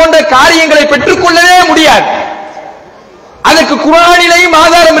இடத்திலேயும் இது போன்ற காரியங்களை பெற்றுக் கொள்ளவே முடியாது. அதற்கு குர்ஆனிலேயும்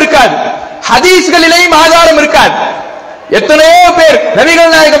ஆதாரம் இருக்காது, ஹதீஸ்களிலேயும் ஆதாரம் இருக்காது. எத்தனையோ பேர்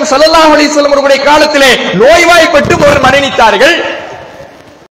நபிகள் நாயகம் ஸல்லல்லாஹு அலைஹி வஸல்லம் அவர்களுடைய காலத்திலே நோய்வாய்ப்பட்டு மரணித்தார்கள்,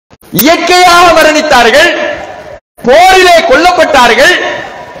 இயற்கையாக மரணித்தார்கள், போரிலே கொல்லப்பட்டார்கள்.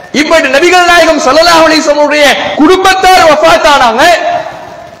 இப்படி நபிகள் நாயகம் ஸல்லல்லாஹு அலைஹி வஸல்லம் அவருடைய குடும்பத்தார் வஃபாத்தானாங்க.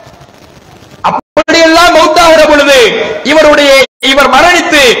 அப்படியெல்லாம் மௌத்தாகிற பொழுது இவர்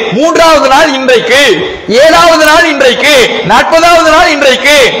மரணித்து 3வது நாள் இன்றைக்கு, 7வது நாள் இன்றைக்கு, 40வது நாள்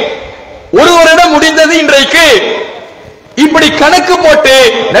இன்றைக்கு, ஒரு வருடம் முடிந்தது இன்றைக்கு, இப்படி கணக்கு போட்டு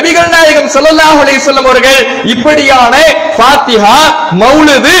நபிகள் நாயகம் ஸல்லல்லாஹு அலைஹி வஸல்லம் அவர்கள் இப்படியான ஃபாத்திஹா,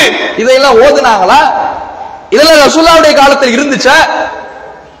 மௌலிது இதெல்லாம் ஓதுனாங்களா? இதெல்லாம் ரசூலுல்லாஹ்வுடைய காலத்தில் இருந்துச்சா?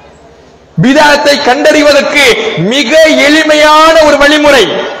 பிதஅத்தை கண்டறிவதற்கு மிக எளிமையான ஒரு வழிமுறை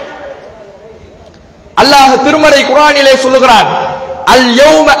அல்லாஹ் திருமறை குர்ஆனிலே சொல்லுகிறான். அல்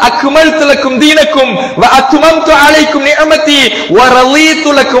யௌம அக்மல்து லக்கும் தீனக்கும் வ அத்மம்து அலைக்கும் நிஅமதி வ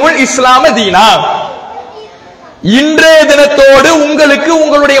ரலீது லக்குமுல் இஸ்லாம தீனா. இன்றைய தினத்தோடு உங்களுக்கு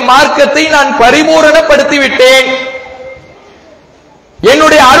உங்களுடைய மார்க்கத்தை நான் பரிபூரணப்படுத்தி விட்டேன்,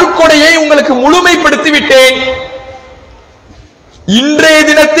 என்னுடைய அருட்கொடையை உங்களுக்கு முழுமைப்படுத்தி விட்டேன். இன்றைய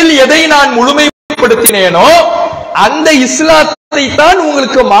தினத்தில் எதை நான் முழுமைப்படுத்தினேனோ அந்த இஸ்லாத்தை தான்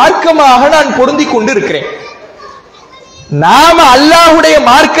உங்களுக்கு மார்க்கமாக நான் பொருந்தி கொண்டு இருக்கிறேன். நாம அல்லாஹ்வுடைய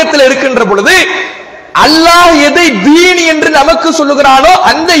மார்க்கத்தில் இருக்கின்ற பொழுது அல்லாஹ் எதை தீன் என்று நமக்கு சொல்லுகிறானோ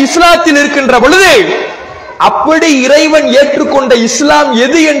அந்த இஸ்லாத்தில் இருக்கின்ற பொழுது, அப்படி இறைவன் ஏற்றுக்கொண்ட இஸ்லாம்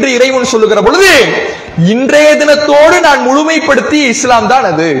எது என்று இறைவன் சொல்லுகிற பொழுது, இன்றைய தினத்தோடு நான் முழுமைப்படுத்திய இஸ்லாம் தான்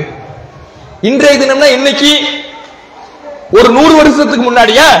அது. இன்றைய தினம்னா இன்னைக்கு ஒரு 100 வருஷத்துக்கு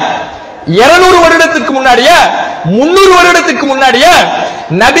முன்னாடியா, 200 வருடத்துக்கு முன்னாடியா, 300 வருடத்துக்கு முன்னாடியா?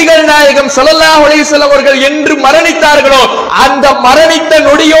 நபிகள் நாயகம் ஸல்லல்லாஹு அலைஹி வஸல்லம் அவர்கள் என்று மரணித்தார்களோ அந்த மரணித்த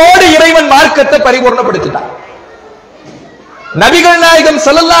நொடியோடு இறைவன் மார்க்கத்தை பரிபூர்ணப்படுத்தினார். நபிகள் நாயகம்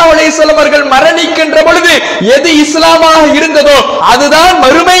ஸல்லல்லாஹு அலைஹி வஸல்லம் அவர்கள் மரணிக்கின்ற பொழுது எது இஸ்லாமாக இருந்ததோ அதுதான்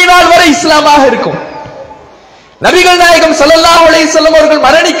மறுமை நாள் வரை இஸ்லாமாக இருக்கும். நபிகள் நாயகம் ஸல்லல்லாஹு அலைஹி வஸல்லம் அவர்கள்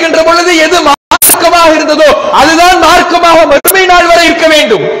மரணிக்கின்ற பொழுது எது மார்க்கமாக இருந்ததோ அதுதான் மார்க்கமாக மறுமை நாள் வரை இருக்க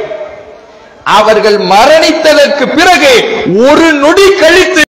வேண்டும். அவர்கள் மரணித்ததற்கு பிறகு ஒரு நொடி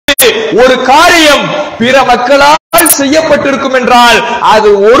கழித்து ஒரு காரியம் பிற மக்களால் செய்யப்பட்டிருக்கும் என்றால் அது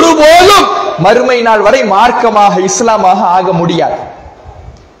ஒருபோதும் மறுமை நாள் வரை மார்க்கமாக இஸ்லாமாக ஆக முடியாது.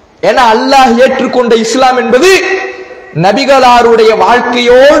 ஏன்னா அல்லாஹ் ஏற்றுக்கொண்ட இஸ்லாம் என்பது நபிகளாருடைய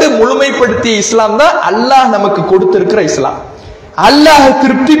வாழ்க்கையோடு முழுமைப்படுத்திய இஸ்லாம் தான் அல்லாஹ் நமக்கு கொடுத்திருக்கிற இஸ்லாம். அல்லாஹ்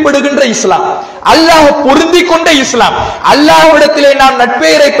திருப்திப்படுகின்ற இஸ்லாம், அல்லாஹ் பொருந்தி கொண்ட இஸ்லாம். அல்லாஹ்விடத்திலே நாம்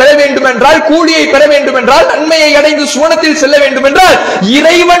நட்பெயரை பெற வேண்டும் என்றால், கூலியை பெற வேண்டும் என்றால், நன்மையை அடைந்து சுவனத்தில் செல்ல வேண்டும் என்றால்,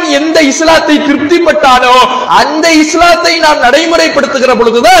 இறைவன் எந்த இஸ்லாத்தை திருப்திப்பட்டானோ அந்த இஸ்லாத்தை நாம் நடைமுறைப்படுத்துகிற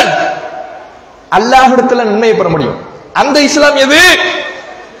பொழுதுதான் அல்லாஹ்விடத்தில் நன்மையை பெற முடியும். அந்த இஸ்லாம் எது?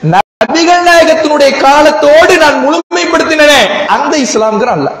 நபிகள் நாயகத்தினுடைய காலத்தோடு நான் முழுமைப்படுத்தினேன் அந்த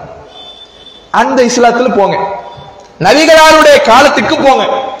இஸ்லாம்ங்கிற அல்லாஹ். அந்த இஸ்லாத்தில் போங்க, நபிகளாருடைய காலத்துக்கு போங்க.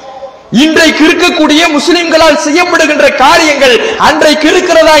 இன்றைக்கு இருக்கக்கூடிய முஸ்லிம்களால் செய்யப்படுகின்ற காரியங்கள் அன்றைக்கு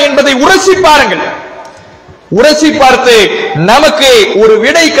இருக்கிறதா என்பதை உரசி பாருங்கள். உரசி பார்த்து நமக்கு ஒரு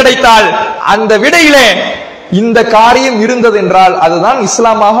விடை கிடைத்தால் அந்த விடையிலே இந்த காரியம் இருந்தது என்றால் அதுதான்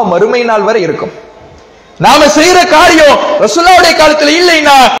இஸ்லாமாக மறுமை நாள் வரை இருக்கும். நாம செய்யற காரியம் ரசூலுல்லாஹ்வுடைய காலத்தில்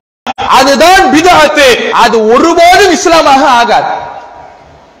இல்லைன்னா அதுதான் பிதஅத், அது ஒருபோதும் இஸ்லாமாக ஆகாது.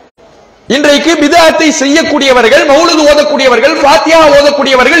 இன்றைக்கு பிதஅத்தை செய்யக்கூடியவர்கள், மௌலிது ஓதக்கூடியவர்கள், ஃபாத்திஹா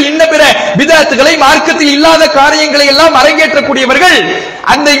ஓதக்கூடியவர்கள், இன்ன பிற பிதஅத்துகளை, மார்க்கத்தில் இல்லாத காரியங்களை எல்லாம் அரங்கேற்றக்கூடியவர்கள்,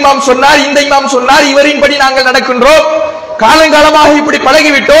 அந்த இமாம் சொன்னார், இந்த இமாம் சொன்னார், இவரின்படி நாங்கள் நடக்கின்றோம், காலங்காலமாக இப்படி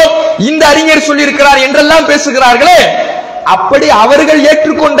பழகிவிட்டோம், இந்த அறிஞர் சொல்லியிருக்கிறார் என்றெல்லாம் பேசுகிறார்களே, அப்படி அவர்கள்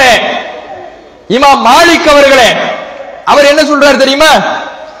ஏற்றுக்கொண்ட இமாம் மாலிக் அவர்களே, அவர் என்ன சொல்றார் தெரியுமா?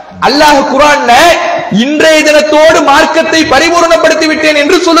 அல்லாஹ் குர்ஆன்ல இன்றைய தினத்தோடு மார்க்கத்தை பரிபூர்ணப்படுத்தி விட்டேன்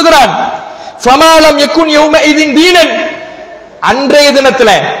என்று சொல்லுகிறான். ஃபமாலம் யகுன் யௌமஇதின் தீனன், அன்றைய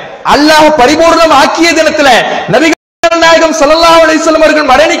தினத்துல அல்லாஹ் பரிபூர்ணம் ஆக்கிய தினத்துல நபிகள் நாயகம் ஸல்லல்லாஹு அலைஹி வஸல்லம்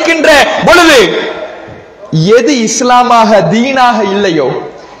அவர்கள் மரணிக்கின்ற பொழுது எது இஸ்லாமாக தீனாக இல்லையோ,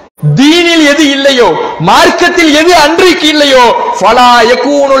 தீனில் எது இல்லையோ, மார்க்கத்தில் எது அன்றைக்கு இல்லையோ, ஃபலா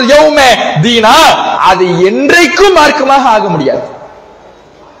யகூனுல் யௌம தீனா, அது என்றைக்கும் மார்க்கமாக ஆக முடியாது.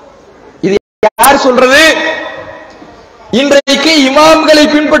 இது யார் சொல்றது? இன்றைக்கு இமாம்களை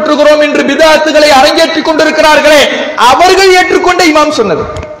பின்பற்றுகிறோம் என்று பிதாத்துகளை அரங்கேற்றிக் கொண்டிருக்கிறார்களே, அவர்கள் ஏற்றுக்கொண்ட இமாம் சொன்னது.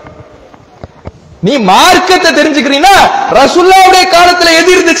 நீ மார்க்கத்தை தெரிஞ்சுக்கிறீன்னா ரசூலுல்லாஹ்வுடைய காலத்துல எது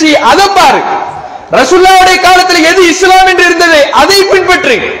இருந்துச்சு அதை பாரு, ரசூலுல்லாஹ்வுடைய காலத்துல எது இஸ்லாம் என்று இருந்தது அதை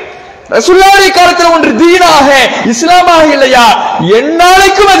பின்பற்று. ரசூலுல்லாஹ்வுடைய காலத்துல ஒன்று தீனாக இஸ்லாமாக இல்லையா,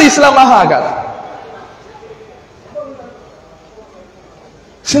 எந்நாளைக்கும் அது இஸ்லாமாக ஆகாது.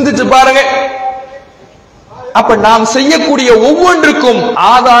 சிந்திச்சு பாருங்க. அப்ப நாம் செய்யக்கூடிய ஒவ்வொன்றுக்கும்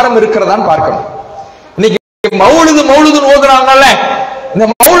ஆதாரம் இருக்கிறதான் பார்க்கணும். இன்னைக்கு மௌலிது ஓதுறாங்கல்ல, இந்த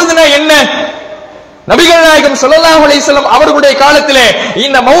மௌலிதுனா என்ன? நபிகள் நாயகம் ஸல்லல்லாஹு அலைஹி வஸல்லம் அவர்களுடைய காலத்திலே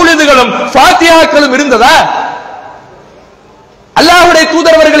இந்த மௌலிதுகளும் ஃபாத்திஹாக்களும் இருந்ததா? அல்லாஹ்வுடைய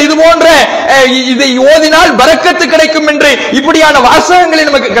தூதரவர்கள் இது போன்ற இதை ஓதினால் பரக்கத்து கிடைக்கும் என்று இப்படியான வாசகங்களை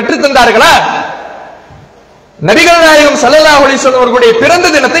நமக்கு கற்றுத் தந்தார்களா? நபிகள் நாயகம் ஸல்லல்லாஹு அலைஹி வஸல்லம் அவர்களுடைய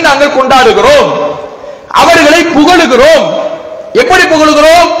பிறந்த தினத்தை நாங்கள் கொண்டாடுகிறோம், அவர்களை புகழுகிறோம். எப்படி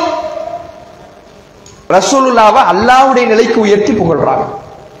புகழுகிறோம்? ரசூலுல்லாஹ்வை அல்லாஹ்வுடைய நிலைக்கு உயர்த்தி புகழ்றாங்க.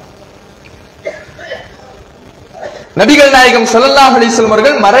 நபிகள் நாயகம் ஸல்லல்லாஹு அலைஹி வஸல்லம்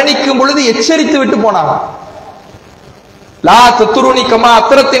அவர்கள் மரணிக்கும் பொழுது எச்சரித்து விட்டு போனாங்க. லா தத்ருனி கமா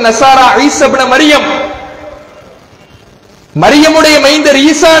அத்ரத்தின் நஸாரா ஈஸா இப்னு மரியம், மரியமுடைய மைந்தர்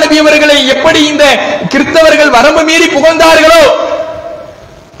ஈசா நபி அவர்களை எப்படி இந்த கிறிஸ்தவர்கள் வரம்பு மீறி புகழ்ந்தார்களோ,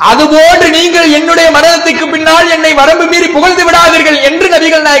 அதுபோன்று நீங்கள் என்னுடைய மரணத்துக்கு பின்னால் என்னை வரம்பு மீறி புகழ்ந்து விடாதீர்கள் என்று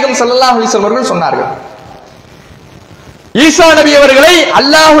நபிகள் நாயகம் ஸல்லல்லாஹு அலைஹி வஸல்லம் அவர்கள் சொன்னார்கள். ஈசா நபி அவர்களை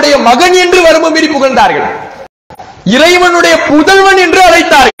அல்லாஹ்வுடைய மகன் என்று வரம்பு மீறி புகழ்ந்தார்கள், இறைவனுடைய புதல்வன் என்று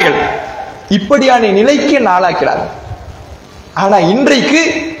அழைத்தார்கள். இப்படியான நிலைக்கு நாளாக்கிறார்கள். ஆனா இன்றைக்கு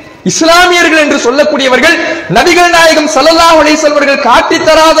இஸ்லாமியர்கள் என்று சொல்லக்கூடியவர்கள் நபிகள் நாயகம் ஸல்லல்லாஹு அலைஹி வஸல்லம் அவர்கள் காட்டித்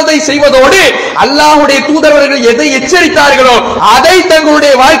தராததை செய்வதோடு அல்லாஹ்வுடைய தூதரவர்கள் எதை எச்சரித்தார்களோ அதை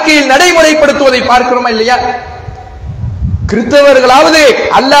தங்களுடைய வாழ்க்கையில் நடைமுறைப்படுத்துவதை பார்க்கிறோமா இல்லையா? கிறிஸ்தவர்களாவது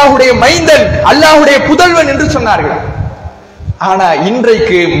அல்லாஹ்வுடைய மைந்தன், அல்லாஹ்வுடைய புதல்வன் என்று சொன்னார்கள். ஆனா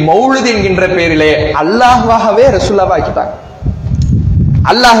இன்றைக்கு மௌலித் என்கின்ற பெயரிலே அல்லாஹ்வாகவே ரசூலுல்லாஹ் ஆக்கிட்டாங்க.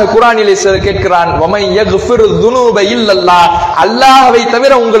 அல்லாஹ் குர்ஆனிலே கேட்கிறான், வமை யக்ஃபிரு ذுனூப இல்லல்லாஹ், அல்லாஹ்வை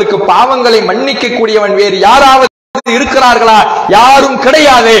தவிர உங்களுக்கு பாவங்களை மன்னிக்க கூடியவன் வேறு யாராவது இருக்கிறார்களா? யாரும்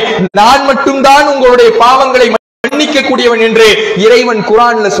கிடையாது, நான் மட்டும்தான் உங்களுடைய பாவங்களை மன்னிக்க கூடியவன் என்று இறைவன்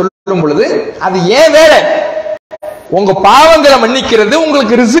குர்ஆன்ல சொல்லும் பொழுது அது ஏன் வேலை? உங்க பாவங்களை மன்னிக்கிறது,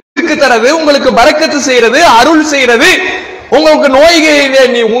 உங்களுக்கு ரிஸ்க் தரது, உங்களுக்கு பரக்கத்து செய்யறது, அருள் செய்யறது, உங்களுக்கு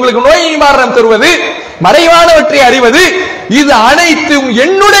நோய் நிவாரணம் தருவது, மறைவானவற்றை அறிவது, இது அனைத்தும்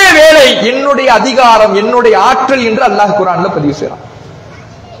என்னுடைய வேலை, என்னுடைய அதிகாரம், என்னுடைய ஆற்றல் என்று அல்லாஹ் குர்ஆன்ல பதிவு செய்றான்.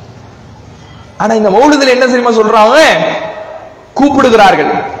 ஆனா இந்த மௌலிதுல என்ன தெரியுமா சொல்றாங்க?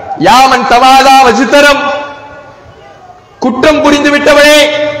 கூப்பிடுகிறார்கள், யாமன் தவாதா வஜிதரம், குற்றம் புரிந்து விட்டவனே,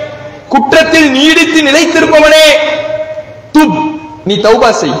 குற்றத்தில் நீடித்து நிலைத்திருப்பவனே, துப், நீ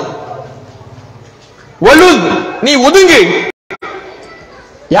தௌபா செய், வலுத், நீ ஒதுங்கு.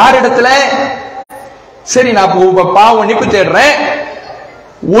 யாரிடத்துல? சரி நான் பாவம் மன்னிப்பு தேடுறேன்,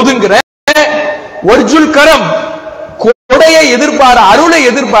 ஒதுங்குறேன். ஒர்ஜுல் கரம், கொடையை எதிர்பாரு, அருளை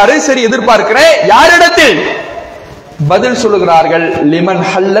எதிர்பாரு. சரி எதிர்பார்க்கிறேன். யாரிடத்தில்? பதில் சொல்லுகிறார்கள், லிமன்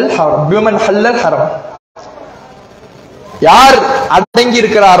ஹல்லல் ஹரம், பிமன் ஹல்லல் ஹரம், யார் அடங்கி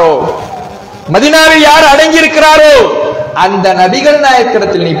இருக்கிறாரோ, மதீனாவில் யார் அடங்கி இருக்கிறாரோ அந்த நபிகள்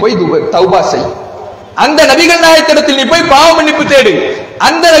நாயகத்திடத்தில் நீ போய் தௌபா செய், அந்த நபிகள் நாயகத்திடத்தில் நீ போய் பாவ மன்னிப்பு தேடு,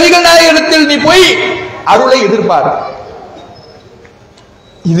 அந்த நபிகள் நாயகத்தில் நீ போய் அருளை எதிர்பார்.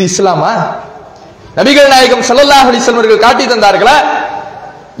 இது இஸ்லாமா? நபிகள் நாயகம் ஸல்லல்லாஹு அலைஹி வஸல்லம் அவர்கள் காட்டி தந்தார்களா?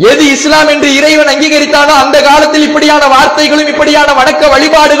 எது இஸ்லாம் என்று இறைவன் அங்கீகரித்தானோ அந்த காலத்தில் இப்படியான வார்த்தைகளும் இப்படியான வணக்க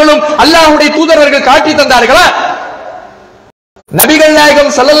வழிபாடுகளும் அல்லாஹ்வுடைய தூதரவர்கள் காட்டி தந்தார்களா? நபிகள்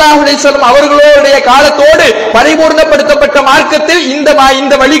நாயகம் ஸல்லல்லாஹு அலைஹி வஸல்லம் அவர்களுடைய காலத்தோடு பரிபூர்ணப்படுத்தப்பட்ட மார்க்கத்தில்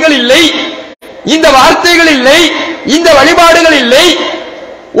இந்த வழிகள் இல்லை, இந்த வார்த்தைகள் இல்லை, இந்த வழிபாடுகள் இல்லை.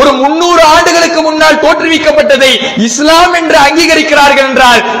 ஒரு 300 ஆண்டுகளுக்கு முன்னால் தோற்றுவிக்கப்பட்டதை இஸ்லாம் என்று அங்கீகரிக்கிறார்கள்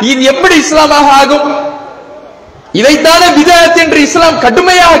என்றால் இது எப்படி இஸ்லாமாக ஆகும்? இதைத்தானே பிதஅத் என்று இஸ்லாம்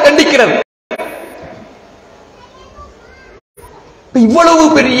கடுமையாக கண்டிக்கிறது. இவ்வளவு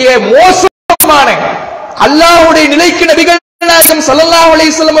பெரிய மோசமான அல்லாஹ்வுடைய நிலைக்கு நபிகள் நாயகம் ஸல்லல்லாஹு அலைஹி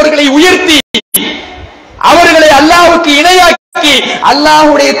வஸல்லம் அவர்களை உயர்த்தி அவர்களை அல்லாஹ்வுக்கு இணையாக்கி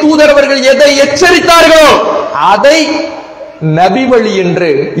அல்லாஹ்வுடைய தூதர் அவர்கள் எதை எச்சரித்தார்களோ அதை நபி வழி என்று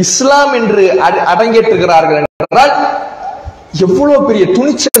இஸ்லாம் என்று அடங்கேற்றுகிறார்கள் என்றால் எவ்வளவு பெரிய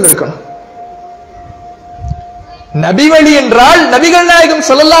துணிச்சல் இருக்கணும். நபி வழி என்றால் நபிகள் நாயகம்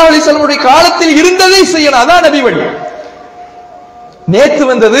ஸல்லல்லாஹு அலைஹி வஸல்லம் காலத்தில் இருந்ததை செய்யணும். அதான் நபி வழி. நேத்து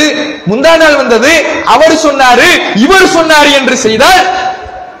வந்தது, முந்தா நாள் வந்தது, அவர் சொன்னாரு இவர் சொன்னாரு என்று செய்தால்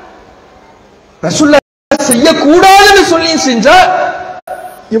ரசூலுல்லாஹ் செய்யக்கூடாதுன்னு சொல்லி செஞ்சா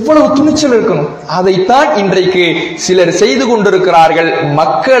எவ்வளவு துணிச்சல் இருக்கணும். அதைத்தான் இன்றைக்கு சிலர் செய்து கொண்டிருக்கிறார்கள்.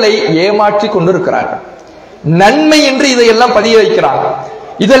 மக்களை ஏமாற்றி கொண்டிருக்கிறார்கள். நன்மை என்று இதையெல்லாம் பதிய வைக்கிறார்கள்.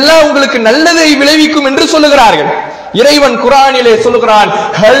 இதெல்லாம் உங்களுக்கு நல்லதை விளைவிக்கும் என்று சொல்லுகிறார்கள். இறைவன் குர்ஆனிலே சொல்லுகிறான்,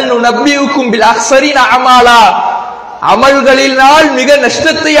 ஹல் நுனப்பியுக்கும் பில் அக்ஸரின அமாலா, அமல்களினால் மிக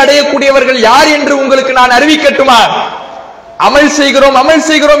நஷ்டத்தை அடையக்கூடியவர்கள் யார் என்று உங்களுக்கு நான் அறிவிக்கட்டுமா? அமல்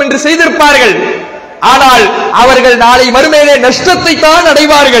செய்கிறோம் என்று செய்திருப்பார்கள். ஆனால் அவர்கள் நாளை மறுமையிலே நஷ்டத்தை தான்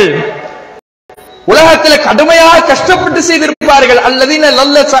அடைவார்கள். உலகத்தில் கடுமையாக கஷ்டப்பட்டு செய்திருப்பார்கள். அல்லதீன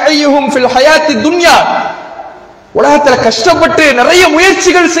லல்ல சஅய்யுஹும் ஃபில் ஹயாத்தி துன்யா, உலகத்தில் கஷ்டப்பட்டு நிறைய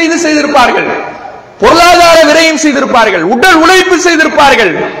முயற்சிகள் செய்திருப்பார்கள். பொருளாதார விரயம் செய்திருப்பார்கள். உடல் உழைப்பு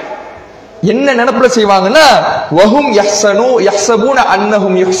செய்திருப்பார்கள். என்ன நினைப்புல செய்வாங்கன்னா, வஹும் யஹ்சபூன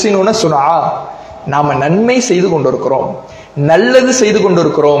அன்னஹும் யுஹ்சினூன சுனா, நாம நன்மை செய்து கொண்டிருக்கிறோம், நல்லது செய்து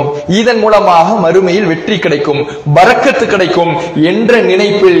கொண்டிருக்கிறோம், இதன் மூலமாக மறுமையில் வெற்றி கிடைக்கும், பரக்கத்து கிடைக்கும் என்ற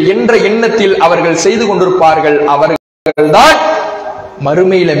நினைப்பில் என்ற எண்ணத்தில் அவர்கள் செய்து கொண்டிருப்பார்கள். அவர்கள்தான்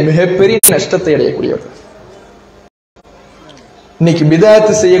மறுமையில மிகப்பெரிய நஷ்டத்தை அடையக்கூடியவர்கள். இன்னைக்கு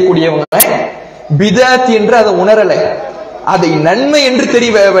பிதஅத் செய்யக்கூடியவங்க பிதஅத் என்று அதை உணரல, அதை நன்மை என்று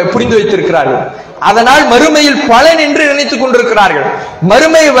புரிந்து வைத்திருக்கிறார்கள். அதனால் மறுமையில் பலன் என்று நினைத்துக் கொண்டிருக்கிறார்கள்.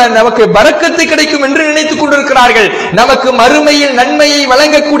 மறுமை நமக்கு பரக்கத்து கிடைக்கும் என்று நினைத்துக் கொண்டிருக்கிறார்கள். நமக்கு மறுமையில் நன்மையை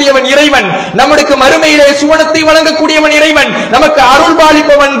வழங்கக்கூடியவன் இறைவன், நமக்கு மறுமையிலே சுவனத்தை வழங்கக்கூடியவன் இறைவன், நமக்கு அருள்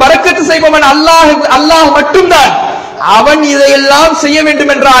பாலிப்பவன் பரக்கத்து செய்பவன் அல்லாஹ் மட்டும்தான். அவன் இதையெல்லாம் செய்ய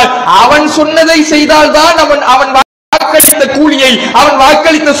வேண்டும் என்றால் அவன் சொன்னதை செய்தால்தான் அவன் வாக்களித்த கூலியை, அவன்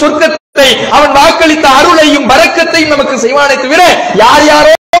வாக்களித்த சொர்க்கத்தை, அவன் வாக்களித்த அருளையும் பரக்கத்தையும் நமக்கு செய்வானே தவிர யார்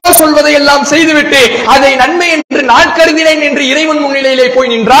யாரோ சொல்வதை எல்லாம் செய்துவிட்டு அதை நன்மை என்று நான் கருதினேன் என்று இறைவன் முன்னிலையிலே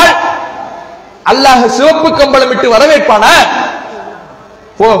போய் நின்றால் அல்லாஹ் சிவப்பு கம்பளம் விட்டு வரவேற்பானா?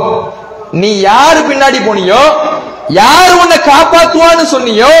 ஓ, நீ யாரு பின்னாடி போனியோ, யார் உன்னை காப்பாத்துவான்னு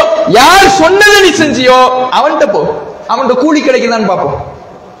சொன்னியோ, யார் சொன்னதை நீ செஞ்சியோ அவன்கிட்ட போ, அவன்கிட்ட கூலி கிடைக்குதான்னு பாப்போம்.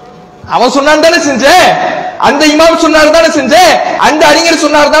 அவன் சொன்னான் தானே செஞ்ச, அந்த இமாம் சொன்னார் தானே செஞ்ச, அந்த அறிஞர்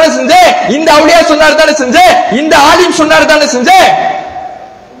சொன்னார் தானே செஞ்ச, இந்த அவுலியா சொன்னார் தானே செஞ்ச, இந்த ஆலிம் சொன்னார் தானே செஞ்ச,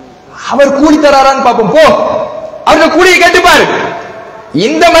 அவர் கூலி தராரான்னு பாப்போம். போ, அவருடைய கூலியை கேட்டுப்பாரு.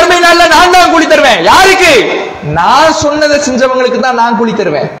 இந்த மறுமை நாள்ல நான் தான் கூலி தருவேன். யாருக்கு? நான் சொன்னதை செஞ்சவங்களுக்கு தான் நான் கூலி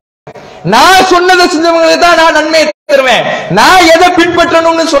தருவேன். நான் சொன்னதை செஞ்சவங்களுக்கு தான் நான் நன்மை தருவேன். நான் எதை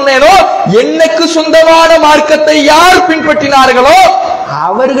பின்பற்றணும்னு சொன்னேனோ, எனக்கு சொந்தமான மார்க்கத்தை யார் பின்பற்றினார்களோ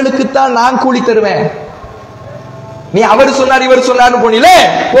அவர்களுக்கு தான் நான் கூலி தருவேன். நீ அவர் சொன்னார் இவர் சொன்னார்னு போனிலே,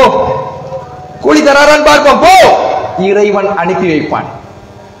 போ, கூலி தராரான்னு பார்ப்போம். போ, இறைவன் அனுப்பி வைப்பான்.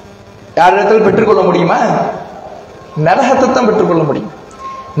 யாரிடத்தில் பெற்றுக்கொள்ள முடியுமா? நரகத்தை தான் பெற்றுக்கொள்ள முடியும்,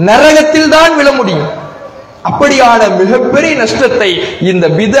 நரகத்தில் தான் விழ முடியும். அப்படியான மிகப்பெரிய நஷ்டத்தை இந்த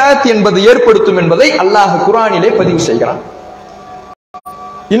பிதஅத் என்பது ஏற்படுத்தும் என்பதை அல்லாஹ் குர்ஆனிலே பதிவு செய்கிறான்.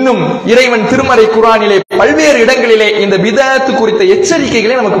 இன்னும் இறைவன் திருமறை குர்ஆனிலே பல்வேறு இடங்களிலே இந்த பிதஅத் குறித்த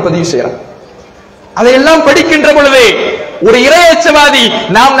எச்சரிக்கைகளை நமக்கு பதிவு செய்கிறான். அதையெல்லாம் படிக்கின்ற பொழுது ஒரு இறையச்சவாதி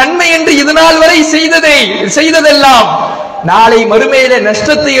நாம் நன்மை என்று இதுநாள் வரை செய்ததெல்லாம் நாளை மறுமையிலே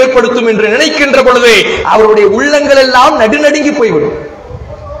நஷ்டத்தை ஏற்படுத்தும் என்று நினைக்கின்ற பொழுது அவருடைய உள்ளங்கள் எல்லாம் நடுநடுங்கி போய்விடும்.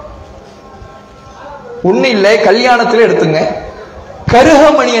 ஒண்ணு இல்ல, கல்யாணத்துல எடுத்துங்க,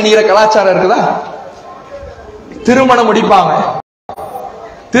 கருகமணி அணிகிற கலாச்சாரம் இருக்குதா? திருமணம் முடிப்பாங்க,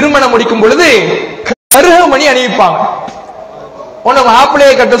 திருமணம் முடிக்கும் பொழுது கருகமணி அணிவிப்பாங்க. ஒண்ணு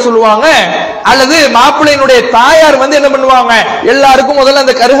மாப்பிள்ளையை கட்ட சொல்லுவாங்க, அல்லது மாப்பிள்ளையினுடைய தாயார் என்ன பண்ணுவாங்க, எல்லாருக்கும் முதல்ல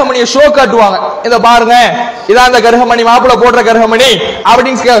அந்த கருகமணியை ஷோ காட்டுவாங்க. இத பாருங்க, இதான் அந்த கருகமணி, மாப்பிள்ளை போடுற கருகமணி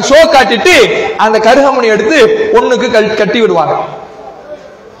அப்படின்னு ஷோ காட்டிட்டு அந்த கருகமணி எடுத்து பொண்ணுக்கு கட்டி விடுவாங்க.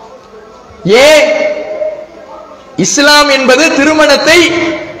 ஏன்? இஸ்லாம் என்பது திருமணத்தை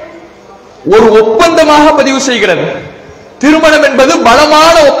ஒரு ஒப்பந்தமாக பதிவு செய்கிறது. திருமணம் என்பது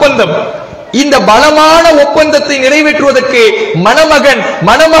பலமான ஒப்பந்தம். இந்த பலமான ஒப்பந்தத்தை நிறைவேற்றுவதற்கு மணமகன்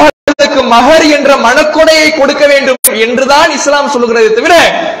மணமகளுக்கு மஹர் என்ற மணக்கொடையை கொடுக்க வேண்டும் என்றுதான் இஸ்லாம் சொல்லுகிறது. தவிர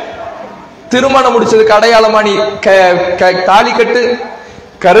திருமணம் முடிச்சதுக்கு அடையாளமா நீ தாலி கட்டு,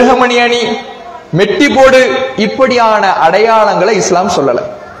 கருகமணி அணி, மெட்டி போடு, இப்படியான அடையாளங்களை இஸ்லாம் சொல்லல.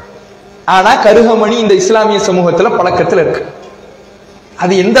 ஆனா கருகமணி இந்த இஸ்லாமிய சமூகத்துல பழக்கத்துல இருக்கு.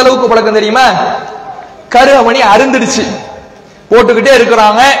 அது எந்த அளவுக்கு பழக்கம் தெரியுமா? கருகமணி அருந்துடுச்சு, போட்டுக்கிட்டே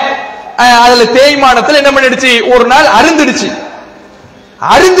இருக்கிறாங்க. அதுல தேய்மானத்துல என்ன பண்ணிடுச்சு, ஒரு நாள் அருந்துடுச்சு.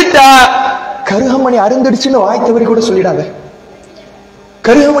 அருந்துட்டா கருகமணி அருந்துடுச்சுன்னு வாய் தவறி கூட சொல்லிடாத.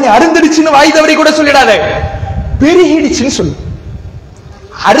 கருகமணி அருந்துடுச்சுன்னு வாய் தவறி கூட சொல்லிடாத, பெருகிடுச்சுன்னு சொல்லு.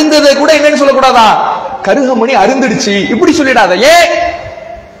 அருந்ததை கூட என்னன்னு சொல்லக்கூடாதா, கருகமணி அருந்துடுச்சு இப்படி சொல்லிடாத. ஏன்?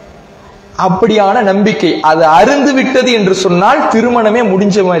 அப்படியான நம்பிக்கை. அது அருந்து விட்டது என்று சொன்னால் திருமணமே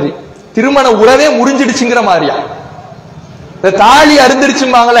முடிஞ்ச மாதிரி, திருமண உறவே முடிஞ்சிடுச்சுங்கிற மாதிரியா. இந்த தாலி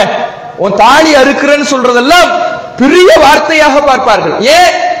அருந்துடுச்சும்பாங்களே, உன் தாலி அறுக்கிறன்னு சொல்றதெல்லாம் பெரிய வார்த்தையாக பார்ப்பார்கள்.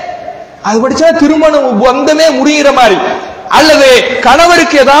 ஏன்? அது படிச்சா திருமணம் பந்தமே முடிகிற மாதிரி, அல்லது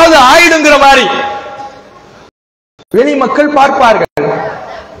கணவருக்கு ஏதாவது ஆயிடுங்கிற மாதிரி வெளி மக்கள் பார்ப்பார்கள்.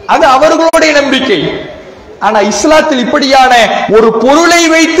 அது அவர்களுடைய நம்பிக்கை. ஆனா இஸ்லாத்தில் இப்படியான ஒரு பொருளை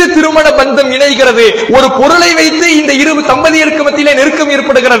வைத்து திருமண பந்தம் இணைகிறது, ஒரு பொருளை வைத்து இந்த இரு தம்பதியருக்கு மத்தியிலே நெருக்கம்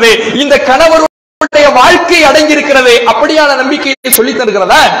ஏற்படுகிறது, இந்த கணவருடைய வாழ்க்கை அடங்கி இருக்கிறது. அப்படியான நம்பிக்கையை சொல்லி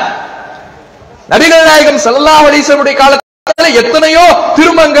தருகிறதா? நபிகள் நாயகம் ஸல்லல்லாஹு அலைஹி வஸல்லம் காலத்தில் எத்தனையோ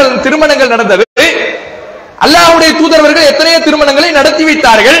திருமணங்கள் நடந்தது. அல்லாஹ்வுடைய தூதர்கள் எத்தனையோ திருமணங்களை நடத்தி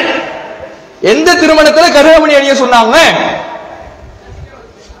வைத்தார்கள். எந்த திருமணத்தில் கருகமணி அணிய சொன்னாங்க?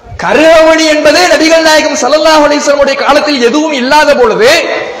 கருகமணி என்பதே நபிகள் நாயகம் ஸல்லல்லாஹு அலைஹி வஸல்லம் காலத்தில் எதுவும் இல்லாத பொழுது,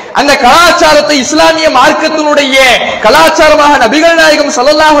 அந்த கலாச்சாரத்தை இஸ்லாமிய மார்க்கத்தினுடைய கலாச்சாரமாக நபிகள் நாயகம்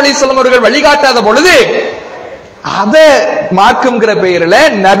ஸல்லல்லாஹு அலைஹி வஸல்லம் அவர்கள் வழிகாட்டாத பொழுது, அத மார்க்கம்ங்கிற பெயரில்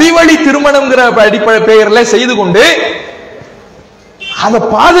நபி வழி திருமணம்ங்கிற அடிப்படை பெயரில் செய்து கொண்டு அதை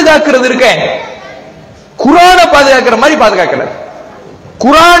பாதுகாக்கிறது இருக்க, குர்ஆனை பாதுகாக்கிற மாதிரி பாதுகாக்கல.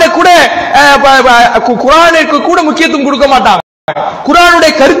 குர்ஆனுக்கு கூட முக்கியத்துவம் கொடுக்க மாட்டாங்க,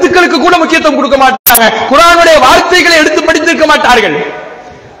 குர்ஆனுடைய கருத்துக்களுக்கு கூட முக்கியத்துவம் கொடுக்க மாட்டாங்க, குர்ஆனுடைய வார்த்தைகளை எடுத்து படித்திருக்க மாட்டார்கள்.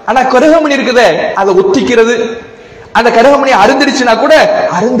 ஆனா கருகமணி இருக்குதே, அதை ஒத்திக்கிறது. அந்த கருகமணி அருந்திடுச்சுன்னா கூட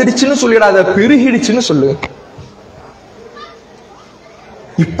அருந்திடுச்சுன்னு சொல்லிடாத, பெருகிடுச்சுன்னு சொல்லு.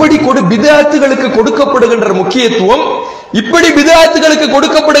 இப்படி பிதஅத்துகளுக்கு கொடுக்கப்படுகின்ற முக்கியத்துவம், இப்படி பிதஅத்துகளுக்கு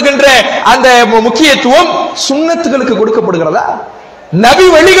கொடுக்கப்படுகின்ற அந்த முக்கியத்துவம் சுன்னத்துகளுக்கு கொடுக்கப்படுகிறதா? நபி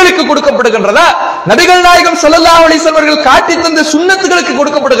வழிகளுக்கு கொடுக்கப்படுகின்றதா? நபிகள் நாயகம் ஸல்லல்லாஹு அலைஹி வஸல்லம் அவர்கள் காட்டி தந்த சுன்னத்துகளுக்கு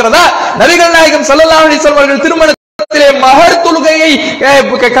கொடுக்கப்படுகிறதா? நபிகள் நாயகம் ஸல்லல்லாஹு அலைஹி வஸல்லம் அவர்கள் திருமணத்திலே மஹர் தொழுகையை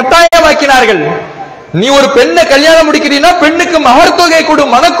கட்டாயமாக்கினார்கள். நீ ஒரு பெண்ணை கல்யாணம் முடிக்கிறீன்னா பெண்ணுக்கு மஹர் தொகை கொடு,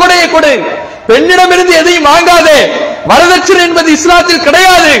 மனக்கொடையை கொடு. பெண்ணிடமிருந்து எதையும் வாங்காதே. வரதட்சணை என்பது இஸ்லாத்தில்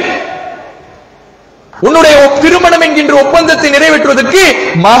கிடையாது. உன்னுடைய திருமணம் என்கின்ற ஒப்பந்தத்தை நிறைவேற்றுவதற்கு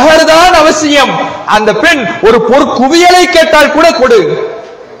மஹர் தான் அவசியம். அந்த பெண் ஒரு பொற்குவியலை கேட்டால் கூட கொடு.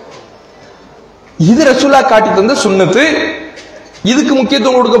 இது ரசூலுல்லாஹ் காட்டி தந்த சுன்னத்து. இதுக்கு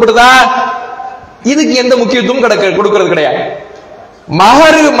முக்கியத்துவம் கொடுக்கப்படுதா? இதுக்கு எந்த முக்கியத்துவம் கொடுக்கிறது கிடையாது.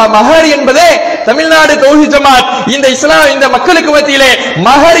 மஹர் என்பதே தமிழ்நாடு தௌஹீத் ஜமாத் இந்த மக்களுக்கு மத்தியிலே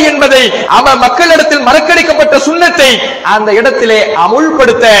மஹர் என்பதை மக்களிடத்தில் மறக்கடிக்கப்பட்ட சுன்னத்தை அந்த இடத்திலே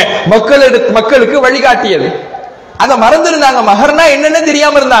அமுல்படுத்த மக்களுக்கு வழிகாட்டியது. அத மறந்திருந்தாங்க. மஹர்னா என்னன்னு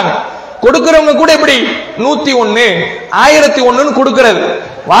தெரியாம இருந்தாங்க. கொடுக்கிறவங்க கூட எப்படி 101 1001 கொடுக்கிறது,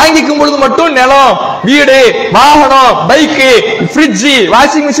 வாங்கிக்கும் பொழுது மட்டும் நிலம், வீடு, வாகனம், பைக்கு, ஃப்ரிட்ஜ்,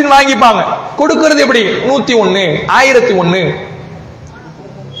 வாஷிங் மிஷின் வாங்கிப்பாங்க. கொடுக்கிறது எப்படி 101 1001.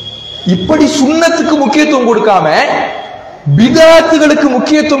 இப்படி சுன்னத்துக்கு முக்கியத்துவம் கொடுக்காம பிதஅத்துகளுக்கு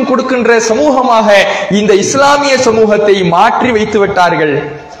முக்கியத்துவம் கொடுக்கின்ற சமூகமாக இந்த இஸ்லாமிய சமூகத்தை மாற்றி வைத்து விட்டார்கள்.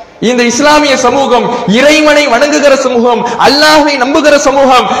 இந்த இஸ்லாமிய சமூகம் இறைவனை வணங்குகிற சமூகம், அல்லாஹ்வை நம்புகிற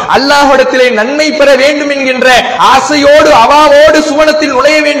சமூகம், அல்லாஹ்விடத்திலே நன்மை பெற வேண்டும் என்கின்ற ஆசையோடு அவாவோடு சுவனத்தில்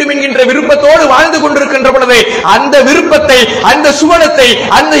நுழைய வேண்டும் என்கின்ற விருப்பத்தோடு வாழ்ந்து கொண்டிருக்கின்ற பொழுது அந்த விருப்பத்தை, அந்த சுவனத்தை,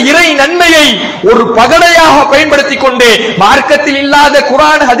 அந்த இறை நன்மையை ஒரு பகடையாக பயன்படுத்திக் கொண்டு மார்க்கத்தில் இல்லாத,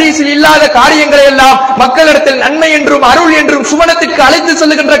 குர்ஆன் ஹதீஸில் இல்லாத காரியங்களை எல்லாம் மக்களிடத்தில் நன்மை என்றும் அருள் என்றும் சுவனத்திற்கு அழைத்து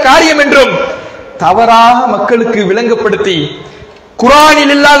செல்லுகின்ற காரியம் என்றும் தவறாக மக்களுக்கு விளங்கப்படுத்தி,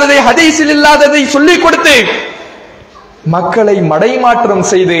 குர்ஆனில் இல்லாததை ஹதீஸில் இல்லாததை சொல்லிக் கொடுத்து மக்களை மடைமாற்றம்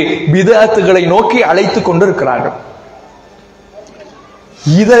செய்து பிதஅத்துகளை நோக்கி அழைத்துக் கொண்டிருக்கிறார்கள்.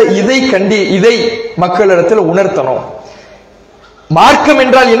 இதை மக்களிடத்தில் உணர்த்தணும். மார்க்கம்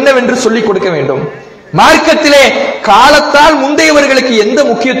என்றால் என்னவென்று சொல்லிக் கொடுக்க வேண்டும். மார்க்கத்திலே காலத்தால் முந்தையவர்களுக்கு எந்த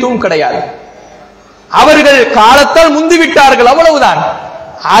முக்கியத்துவம் கிடையாது. அவர்கள் காலத்தால் முந்திவிட்டார்கள், அவ்வளவுதான்.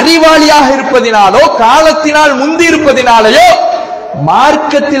 அறிவாளியாக இருப்பதினாலோ காலத்தினால் முந்தி இருப்பதினாலேயோ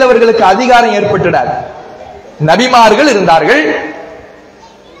மார்க்கத்தில் அவர்களுக்கு அதிகாரம் ஏற்பட்டுடாது. நபிமார்கள் இருந்தார்கள்,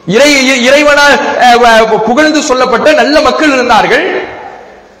 இறைவனால் புகழ்ந்து சொல்லப்பட்ட நல்ல மக்கள் இருந்தார்கள்.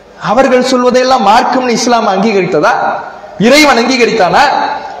 அவர்கள் சொல்வதையெல்லாம் மார்க்கம்னு இஸ்லாம் அங்கீகரித்ததா? இறைவன் அங்கீகரித்தானா?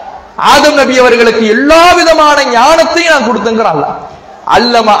 ஆதம் நபி அவர்களுக்கு எல்லா விதமான ஞானத்தையும் நான் கொடுத்தேங்கிறான்.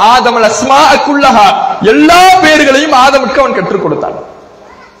 அல்லம ஆதம் அல் அஸ்மா குல்லஹா, எல்லா பேர்களையும் ஆதமுக்கு அவன் கற்றுக் கொடுத்தான்.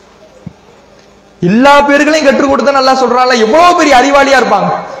 எல்லா பேர்களையும் கற்றுக் கொடுத்தான் நல்லா சொல்றான்ல. எவ்வளவு பெரிய அறிவாளியா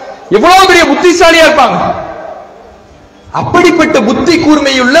இருப்பாங்க, எவ்வளவு பெரிய புத்திசாலியா இருப்பாங்க. அப்படிப்பட்ட புத்தி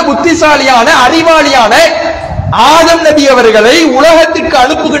கூர்மையுள்ள புத்திசாலியான அறிவாளியான ஆதம் நபி அவர்களை உலகத்திற்கு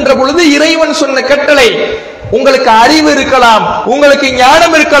அனுப்புகின்ற பொழுது இறைவன் சொன்ன கட்டளை, உங்களுக்கு அறிவு இருக்கலாம், உங்களுக்கு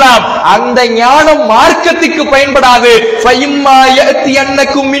ஞானம் இருக்கலாம், அந்த ஞானம் மார்க்கத்துக்கு பயன்படாது.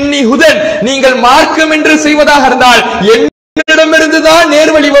 நீங்கள் மார்க்கம் என்று செய்வதாக இருந்தால் என்னிடமிருந்துதான்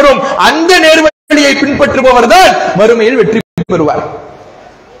நேர்வழி வரும், அந்த நேர்வழியை பின்பற்றுபவர் தான் மறுமையில் வெற்றி பெறுவார்.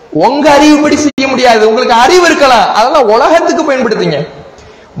 உங்க அறிவுப்படி செய்ய முடியாது. உங்களுக்கு அறிவு இருக்கலாம், அதெல்லாம் உலகத்துக்கு பயன்படுத்துங்க.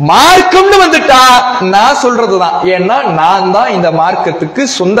 மார்க்கம்னு வந்துட்டா நான் சொல்றதுதான். ஏன்னா நான் தான் இந்த மார்க்கத்துக்கு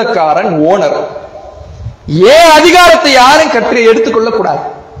சொந்தக்காரன், ஓனர். ஏன் அதிகாரத்தை யாரும் எடுத்துக்கொள்ள கூடாது.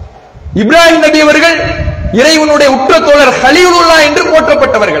 இப்ராஹிம் நபி அவர்கள் இறைவனுடைய உற்ற தோழர் ஹலீலுல்லா என்று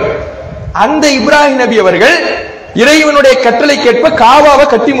போற்றப்பட்டவர்கள். அந்த இப்ராஹிம் நபி அவர்கள் இறைவனுடைய கட்டளை கேட்ப காபாவை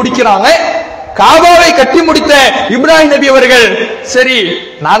கட்டி முடிக்கிறாங்க. காபாவை கட்டி முடித்த இப்ராஹிம் நபி அவர்கள், சரி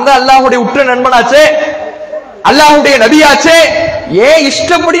நான் தான் அல்லாஹ்வுடைய உற்ற நண்பனாச்சே, அல்லாஹ்வுடைய நபியாச்சே, ஏன்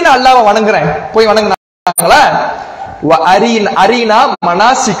இஷ்டப்படி நான் அல்லாஹ்வை வணங்குறேன், போய் வணங்குனாங்களா? அரீனா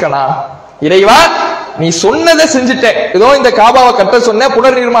மனாசிக்கனா, இறைவா நீ சொன்னதை செஞ்சுட்டேன். ஏதோ இந்த காபாவை கட்ட சொன்ன,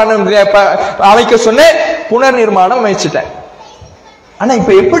 புனர் நிர்மாணம் அமைக்க சொன்ன, புனர் நிர்மாணம் அமைச்சிட்டேன். ஆனா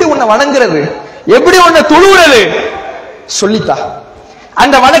இப்ப எப்படி உன்னை வணங்குறது, எப்படி உன்னை தொழுகிறது சொல்லித்தா.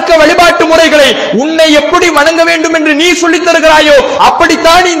 அந்த வணக்க வழிபாட்டு முறைகளை உன்னை எப்படி வணங்க வேண்டும் என்று நீ சொல்லித் தருகிறாயோ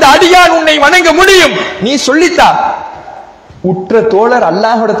அப்படித்தான் இந்த அடியான் உன்னை வணங்க முடியும், நீ சொல்லித்தா. உற்ற தோழர்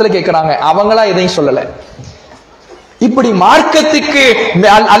அல்லாஹ்விடத்துல கேட்கிறாங்க, அவங்களா எதையும் சொல்லல. இப்படி மார்க்கத்துக்கு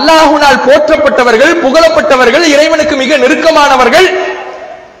அல்லாஹ்வினால் போற்றப்பட்டவர்கள், புகழப்பட்டவர்கள், இறைவனுக்கு மிக நெருக்கமானவர்கள்,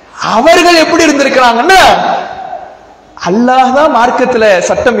 அவர்கள் எப்படி இருந்திருக்கிறாங்கன்னா, அல்லாஹ் தான் மார்க்கத்துல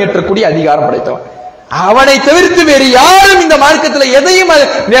சட்டம் இயற்றக்கூடிய அதிகாரம் படைத்தவன், அவனை தவிர்த்து வேறு யாரும் இந்த மார்க்கத்தில் எதையும்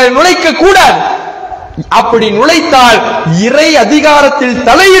நுழைக்க கூடாது. அப்படி நுழைத்தால் இறை அதிகாரத்தில்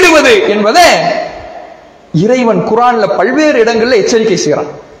தலையிடுவது என்பதை இறைவன் குர்ஆன்ல பல்வேறு இடங்கள்ல எச்சரிக்கை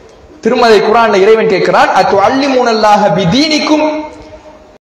செய்கிறான். திருமலை குர்ஆன்ல இறைவன் கேட்கிறான், அத்துஅல்லிமூனல்லாஹ பிதீனிக்கும்,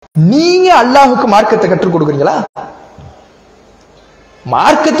 நீங்க அல்லாஹ்வுக்கு மார்க்கத்தை கற்றுக் கொடுக்குறீங்களா?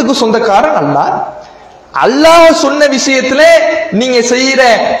 மார்க்கத்துக்கு சொந்தக்காரன் அல்லாஹ். அல்லாஹ் சொன்ன விஷயத்துல நீங்க செய்யற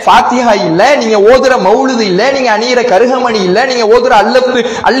ஃபாத்திஹா இல்ல, நீங்க ஓதுற மௌலுது இல்ல, நீங்க அணியிற கருகமணி இல்ல, நீங்க ஓதுற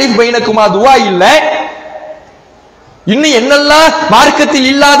அல்லிஃப் பைனகுமா துவா இல்ல, இன்னும் என்னெல்லாம் மார்க்கத்தில்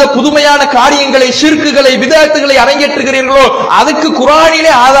இல்லாத புதுமையான காரியங்களை, ஷிர்க்குகளை, பிதஅத்துகளை அரங்கேற்றுகிறீர்களோ அதுக்கு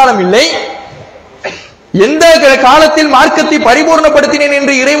குர்ஆனிலே ஆதாரம் இல்லை. எந்த காலத்தில் மார்க்கத்தை பரிபூர்ணப்படுத்தினேன்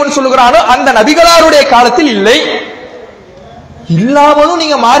என்று இறைவன் சொல்லுகிறானோ அந்த நபிகளாருடைய காலத்தில் இல்லை. இல்லாமலும்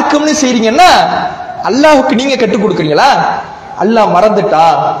நீங்க மார்க்கம்னு செய்றீங்கன்னா அல்லாஹ்வுக்கு நீங்க கற்றுக் கொடுக்குறீங்களா? அல்லாஹ் மறந்துட்டா,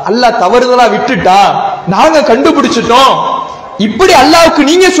 அல்லாஹ் தவறுதலா விட்டுட்டா, நாங்க கண்டுபிடிச்சிட்டோம், இப்படி அல்லாஹ்வுக்கு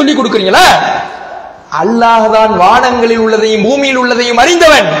நீங்க சொல்லி கொடுக்குறீங்களா? அல்லாஹ் தான் வானங்களில் உள்ளதையும் பூமியில் உள்ளதையும்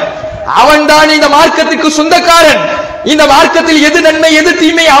அறிந்தவன். அவன் தான் இந்த மார்க்கத்துக்கு சொந்தக்காரன். இந்த மார்க்கத்தில் எது நன்மை எது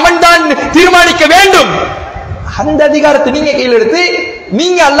தீமை அவன் தான் தீர்மானிக்க வேண்டும். அந்த அதிகாரத்தை நீங்க கையில் எடுத்து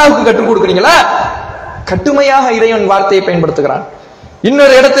நீங்க அல்லாஹ்வுக்கு கற்றுக் கொடுக்குறீங்களா? கட்டுமையாக இறைவன் வார்த்தையை பயன்படுத்துகிறான்.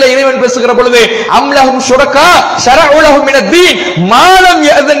 இன்னொரு இடத்துல இறைவன் பேசுகிற பொழுது, அம்லஹும் ஷுரகா ஷரஉ லஹும் மினத்தீன் மா லம்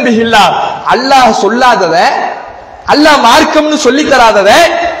யஅதன் பிஹில்லாஹ், அல்லாஹ் சொல்லாதத, அல்லாஹ் மார்க்கம்னு சொல்லி தராதத,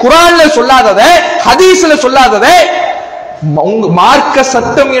 குர்ஆன்ல சொல்லாதத, ஹதீஸ்ல சொல்லாதத, மார்க்க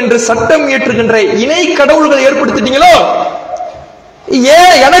சட்டம் என்று சட்டம் இயற்றுகின்ற இணை கடவுள்களை ஏற்படுத்திட்டீங்களோ?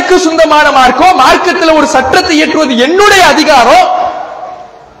 ஏன் எனக்கு சொந்தமான மார்க்கம், மார்க்கத்தில் ஒரு சட்டத்தை இயற்றுவது என்னுடைய அதிகாரம்,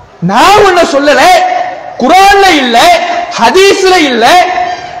 நான் ஒன்ன சொல்லல, குர்ஆன்ல இல்ல, ஹதீஸ்ல இல்ல,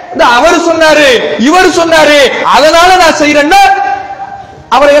 அவர் சொன்னாரு இவர் சொன்னாரு அதனால நான் செய்யறேன்னா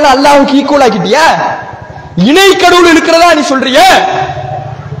அவரை எல்லாம் அல்லாஹ்வுக்கு ஈக்குவல் ஆக்கிட்டியா? இணை கடவுள் இருக்கிறதா நீ சொல்றிய?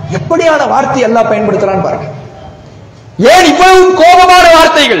 எப்படியான வார்த்தை அல்லாஹ் பயன்படுத்துறான்னு பாருங்க. ஏன் இவ்வளவு கோபமான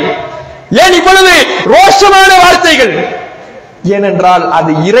வார்த்தைகள், ஏன் இவ்வளவு ரோஷமான வார்த்தைகள்? ஏனென்றால்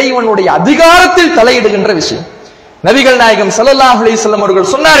அது இறைவனுடைய அதிகாரத்தில் தலையிடுகின்ற விஷயம். நபிகள் நாயகம் ஸல்லல்லாஹு அலைஹி வஸல்லம்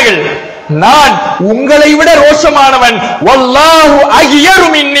அவர்கள் சொன்னார்கள், நான் உங்களை விட ரோஷமானவன், வல்லாஹு அக்யரு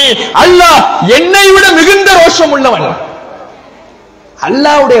மின்னி, அல்லாஹ் என்னை விட மிகுந்த ரோஷம் உள்ளவன்.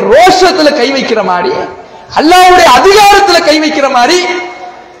 அல்லாஹ்வுடைய ரோஷத்துல கை வைக்கிற மாதிரி, அல்லாஹ்வுடைய அதிகாரத்துல கை வைக்கிற மாதிரி,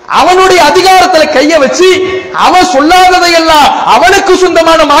 அவனுடைய அதிகாரத்துல கைய வச்சு அவன் சொல்லாததையெல்லாம் அவனுக்கு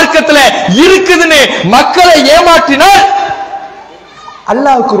சொந்தமான மார்க்கத்துல இருக்குதுன்னு மக்களை ஏமாற்றினால்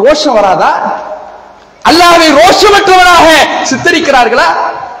அல்லாஹ்வுக்கு ரோஷம் வராதா? அல்லாஹ்வை ரோஷமற்றவனாக சித்தரிக்கிறார்களா?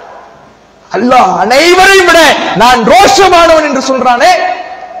 அல்லாஹ் அனைவரையும் விட நான் ரோஷமானவன் என்று சொல்றானே,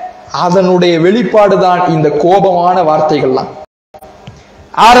 அதனுடைய வெளிப்பாடுதான் இந்த கோபமான வார்த்தைகள்லாம்.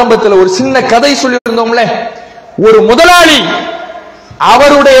 ஆரம்பத்தில் ஒரு சின்ன கதை சொல்லியிருந்தோம்ல, ஒரு முதலாளி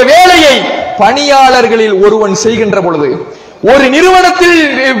அவருடைய வேலையை பணியாளர்களில் ஒருவன் செய்கின்ற பொழுது, ஒரு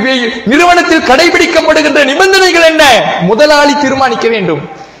நிறுவனத்தில் கடைபிடிக்கப்படுகின்ற நிபந்தனைகள் என்ன? முதலாளி தீர்மானிக்க வேண்டும்.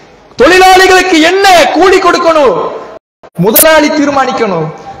 தொழிலாளிகளுக்கு என்ன கூலி கொடுக்கணும்? முதலாளி தீர்மானிக்கணும்.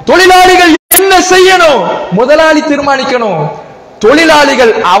 தொழிலாளிகள் என்ன செய்யணும்? முதலாளி தீர்மானிக்கணும்.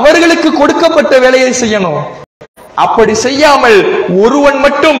 தொழிலாளிகள் அவர்களுக்கு கொடுக்கப்பட்ட வேலையை செய்யணும். அப்படி செய்யாமல் ஒருவன்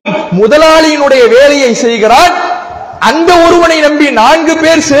மட்டும் முதலாளியினுடைய வேலையை செய்கிறான். அந்த ஒருவனை நம்பி 4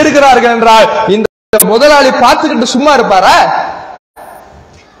 பேர் சேருகிறார்கள் என்றால் இந்த முதலாளி பார்த்துக்கிட்டு சும்மா இருப்பாரா?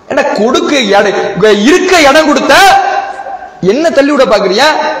 என்ன கொடுக்க இருக்க இடம் கொடுத்த என்ன தள்ளி விட பாக்குறியா?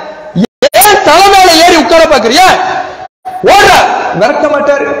 ஏன் தலைமையில ஏறி உட்கார பாக்குறியா? ஓட விரட்ட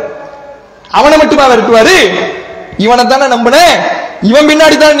மாட்டாரு. அவனை மட்டுமா விரட்டுவாரு? இவனை தானே நம்பின, இவன்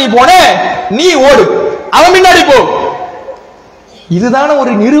பின்னாடி தானே நீ போன, நீ ஓடு, அவன் பின்னாடி போ. இதுதானே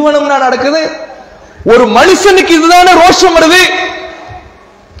ஒரு நிறுவனம்னா நடக்குது. ஒரு மனுஷனுக்கு இதுதானே ரோஷம் வருது.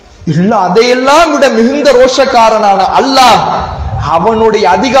 இல்ல, அதையெல்லாம் விட மிகுந்த ரோஷக்காரனான அல்லாஹ் அவனுடைய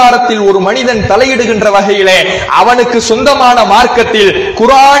அதிகாரத்தில் ஒரு மனிதன் தலையிடுகின்ற வகையிலே அவனுக்கு சொந்தமான மார்க்கத்தில்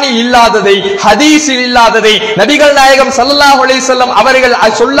குர்ஆனில் இல்லாததை, ஹதீஸில் இல்லாததை, நபிகள் நாயகம் ஸல்லல்லாஹு அலைஹி வஸல்லம் அவர்கள்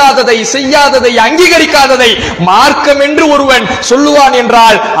சொல்லாததை, செய்யாததை, அங்கீகரிக்காததை மார்க்கம் என்று ஒருவன் சொல்லுவான்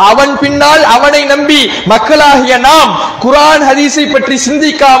என்றால் அவன் பின்னால் அவனை நம்பி மக்களாகிய நாம் குர்ஆன் ஹதீஸை பற்றி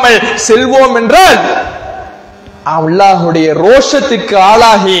சிந்திக்காமல் செல்வோம் என்றால் அல்லாஹ்வுடைய ரோஷத்துக்கு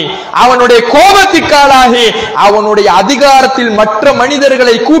ஆளாகி, அவனுடைய கோபத்துக்கு ஆளாகி, அவனுடைய அதிகாரத்தில் மற்ற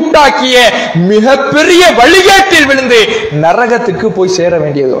மனிதர்களை கூட்டாக்கிய மிகப்பெரிய வழிகேட்டில் விழுந்து நரகத்துக்கு போய் சேர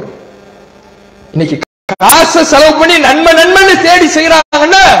வேண்டியது வரும். இன்னைக்கு காசை செலவு பண்ணி நன்மை தேடி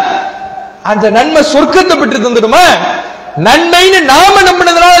செய்யறாங்கன்னா அந்த நன்மை சொர்க்கத்தை பெற்று தந்துடுமா? நன்மைன்னு நாம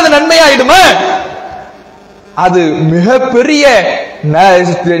நம்பினதுனால அது நன்மையாயிடுமா? அது மிகப்பெரிய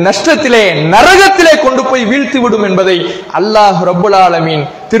நஷ்டத்திலே, நரகத்திலே கொண்டு போய் வீழ்த்தி விடும் என்பதை அல்லாஹ் ரப்புல் ஆலமீன்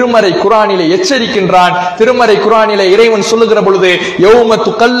திருமறை குர்ஆனிலே எச்சரிக்கின்றான். திருமறை குர்ஆனிலே இறைவன் சொல்லுகிற பொழுது யௌம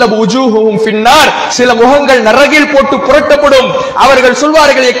துகல்லபு உஜூஹுஹும் ஃபின்னார், சில முகங்கள் நரகில் போட்டு புரட்டப்படும். அவர்கள்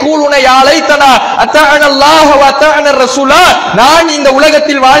சொல்வார்கள் யகூலுன யா லைதனா அத்தஅன அல்லாஹ் வ அத்தஅன ரசூலா, நான் இந்த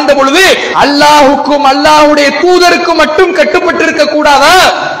உலகத்தில் வாழ்ந்த பொழுது அல்லாஹ்வுக்கும் அல்லாஹ்வுடைய தூதருக்கும் மட்டும் கட்டுப்பட்டிருக்க கூடாதா?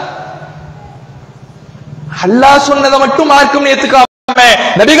 அல்லாஹ் சொன்னதை மட்டும் மார்க்கம் ஏத்துக்காம,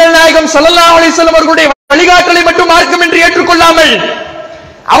 நபிகள் நாயகம் ஸல்லல்லாஹு அலைஹி வஸல்லம் அவர்களுடைய வழிகாட்டலை மட்டும் மார்க்கம் என்று ஏற்றுக்கொள்ளாமல்,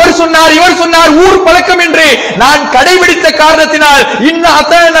 அவர் சொன்னார் இவர் சொன்னார் ஊர் பழக்கம் என்று நான் கடைபிடித்த காரணத்தினால் இன்ன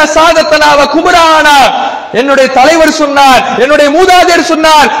அத்தனா சாதத்தனா வ குபரானா, என்னுடைய தலைவர் சொன்னார், என்னுடைய மூதாதையர்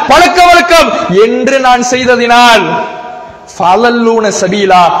சொன்னார், பழக்க வழக்கம் என்று நான் செய்ததினால் ஃபலல்லூன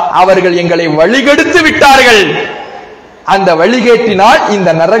சபீலா, அவர்கள் எங்களை வழிகெடுத்து விட்டார்கள். அந்த வழிகேட்டினால் இந்த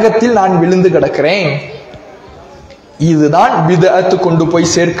நரகத்தில் நான் விழுந்து கிடக்கிறேன். இதுதான் பித்அத் கொண்டு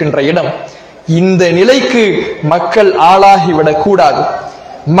போய் சேர்க்கின்ற இடம். இந்த நிலைக்கு மக்கள் ஆளாகிவிடக் கூடாது.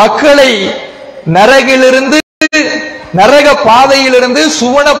 மக்களை நரகிலிருந்து, நரக பாதையிலிருந்து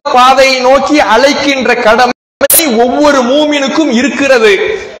சுவன பாதையை நோக்கி அழைக்கின்ற கடமை ஒவ்வொரு மூமினுக்கும் இருக்கிறது.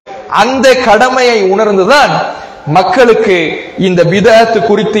 அந்த கடமையை உணர்ந்துதான் மக்களுக்கு இந்த பித்அத்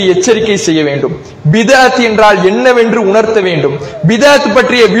குறித்து எச்சரிக்கை செய்ய வேண்டும். பித்அத் என்றால் என்னவென்று உணர்த்த வேண்டும். பித்அத்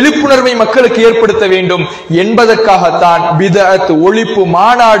பற்றிய விழிப்புணர்வை மக்களுக்கு ஏற்படுத்த வேண்டும் என்பதற்காகத்தான் பித்அத் ஒழிப்பு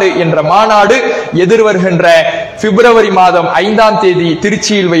மாநாடு என்ற மாநாடு எதிர்வருகின்ற பிப்ரவரி மாதம் 5ஆம் தேதி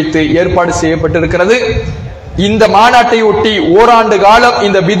திருச்சியில் வைத்து ஏற்பாடு செய்யப்பட்டிருக்கிறது. இந்த மாநாட்டை ஒட்டி ஓராண்டு காலம்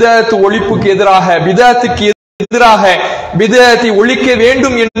இந்த பித்அத் ஒழிப்புக்கு எதிராக, பித்அத்துக்கு எதிராக பித்அத்தை ஒழிக்க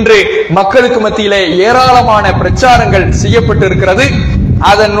வேண்டும் என்று மக்களுக்கு மத்தியிலே ஏராளமான பிரச்சாரங்கள் செய்யப்பட்டிருக்கிறது.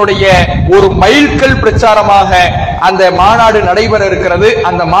 அதனுடைய ஒரு மைல்கல் பிரச்சாரமாக அந்த மாநாடு நடைபெற இருக்கிறது.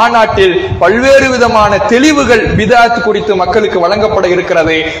 அந்த மாநாட்டில் பல்வேறு விதமான தெளிவுகள் பித்அத் குறித்து மக்களுக்கு வழங்கப்பட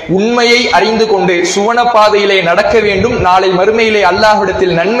இருக்கிறது. உண்மையை அறிந்து கொண்டு சுவன பாதையிலே நடக்க வேண்டும். நாளை மறுமையிலே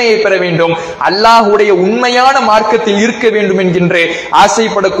அல்லாஹ்விடத்தில் நன்மையை பெற வேண்டும். அல்லாஹ்வுடைய உண்மையான மார்க்கத்தில் இருக்க வேண்டும் என்கின்ற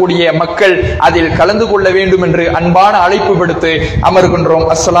ஆசைப்படக்கூடிய மக்கள் அதில் கலந்து கொள்ள வேண்டும் என்று அன்பான அழைப்பு விடுத்து அமர்கின்றோம்.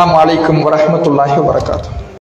 அஸ்ஸலாமு அலைக்கும் வரஹ்மத்துல்லாஹி வபரகாத்துஹு.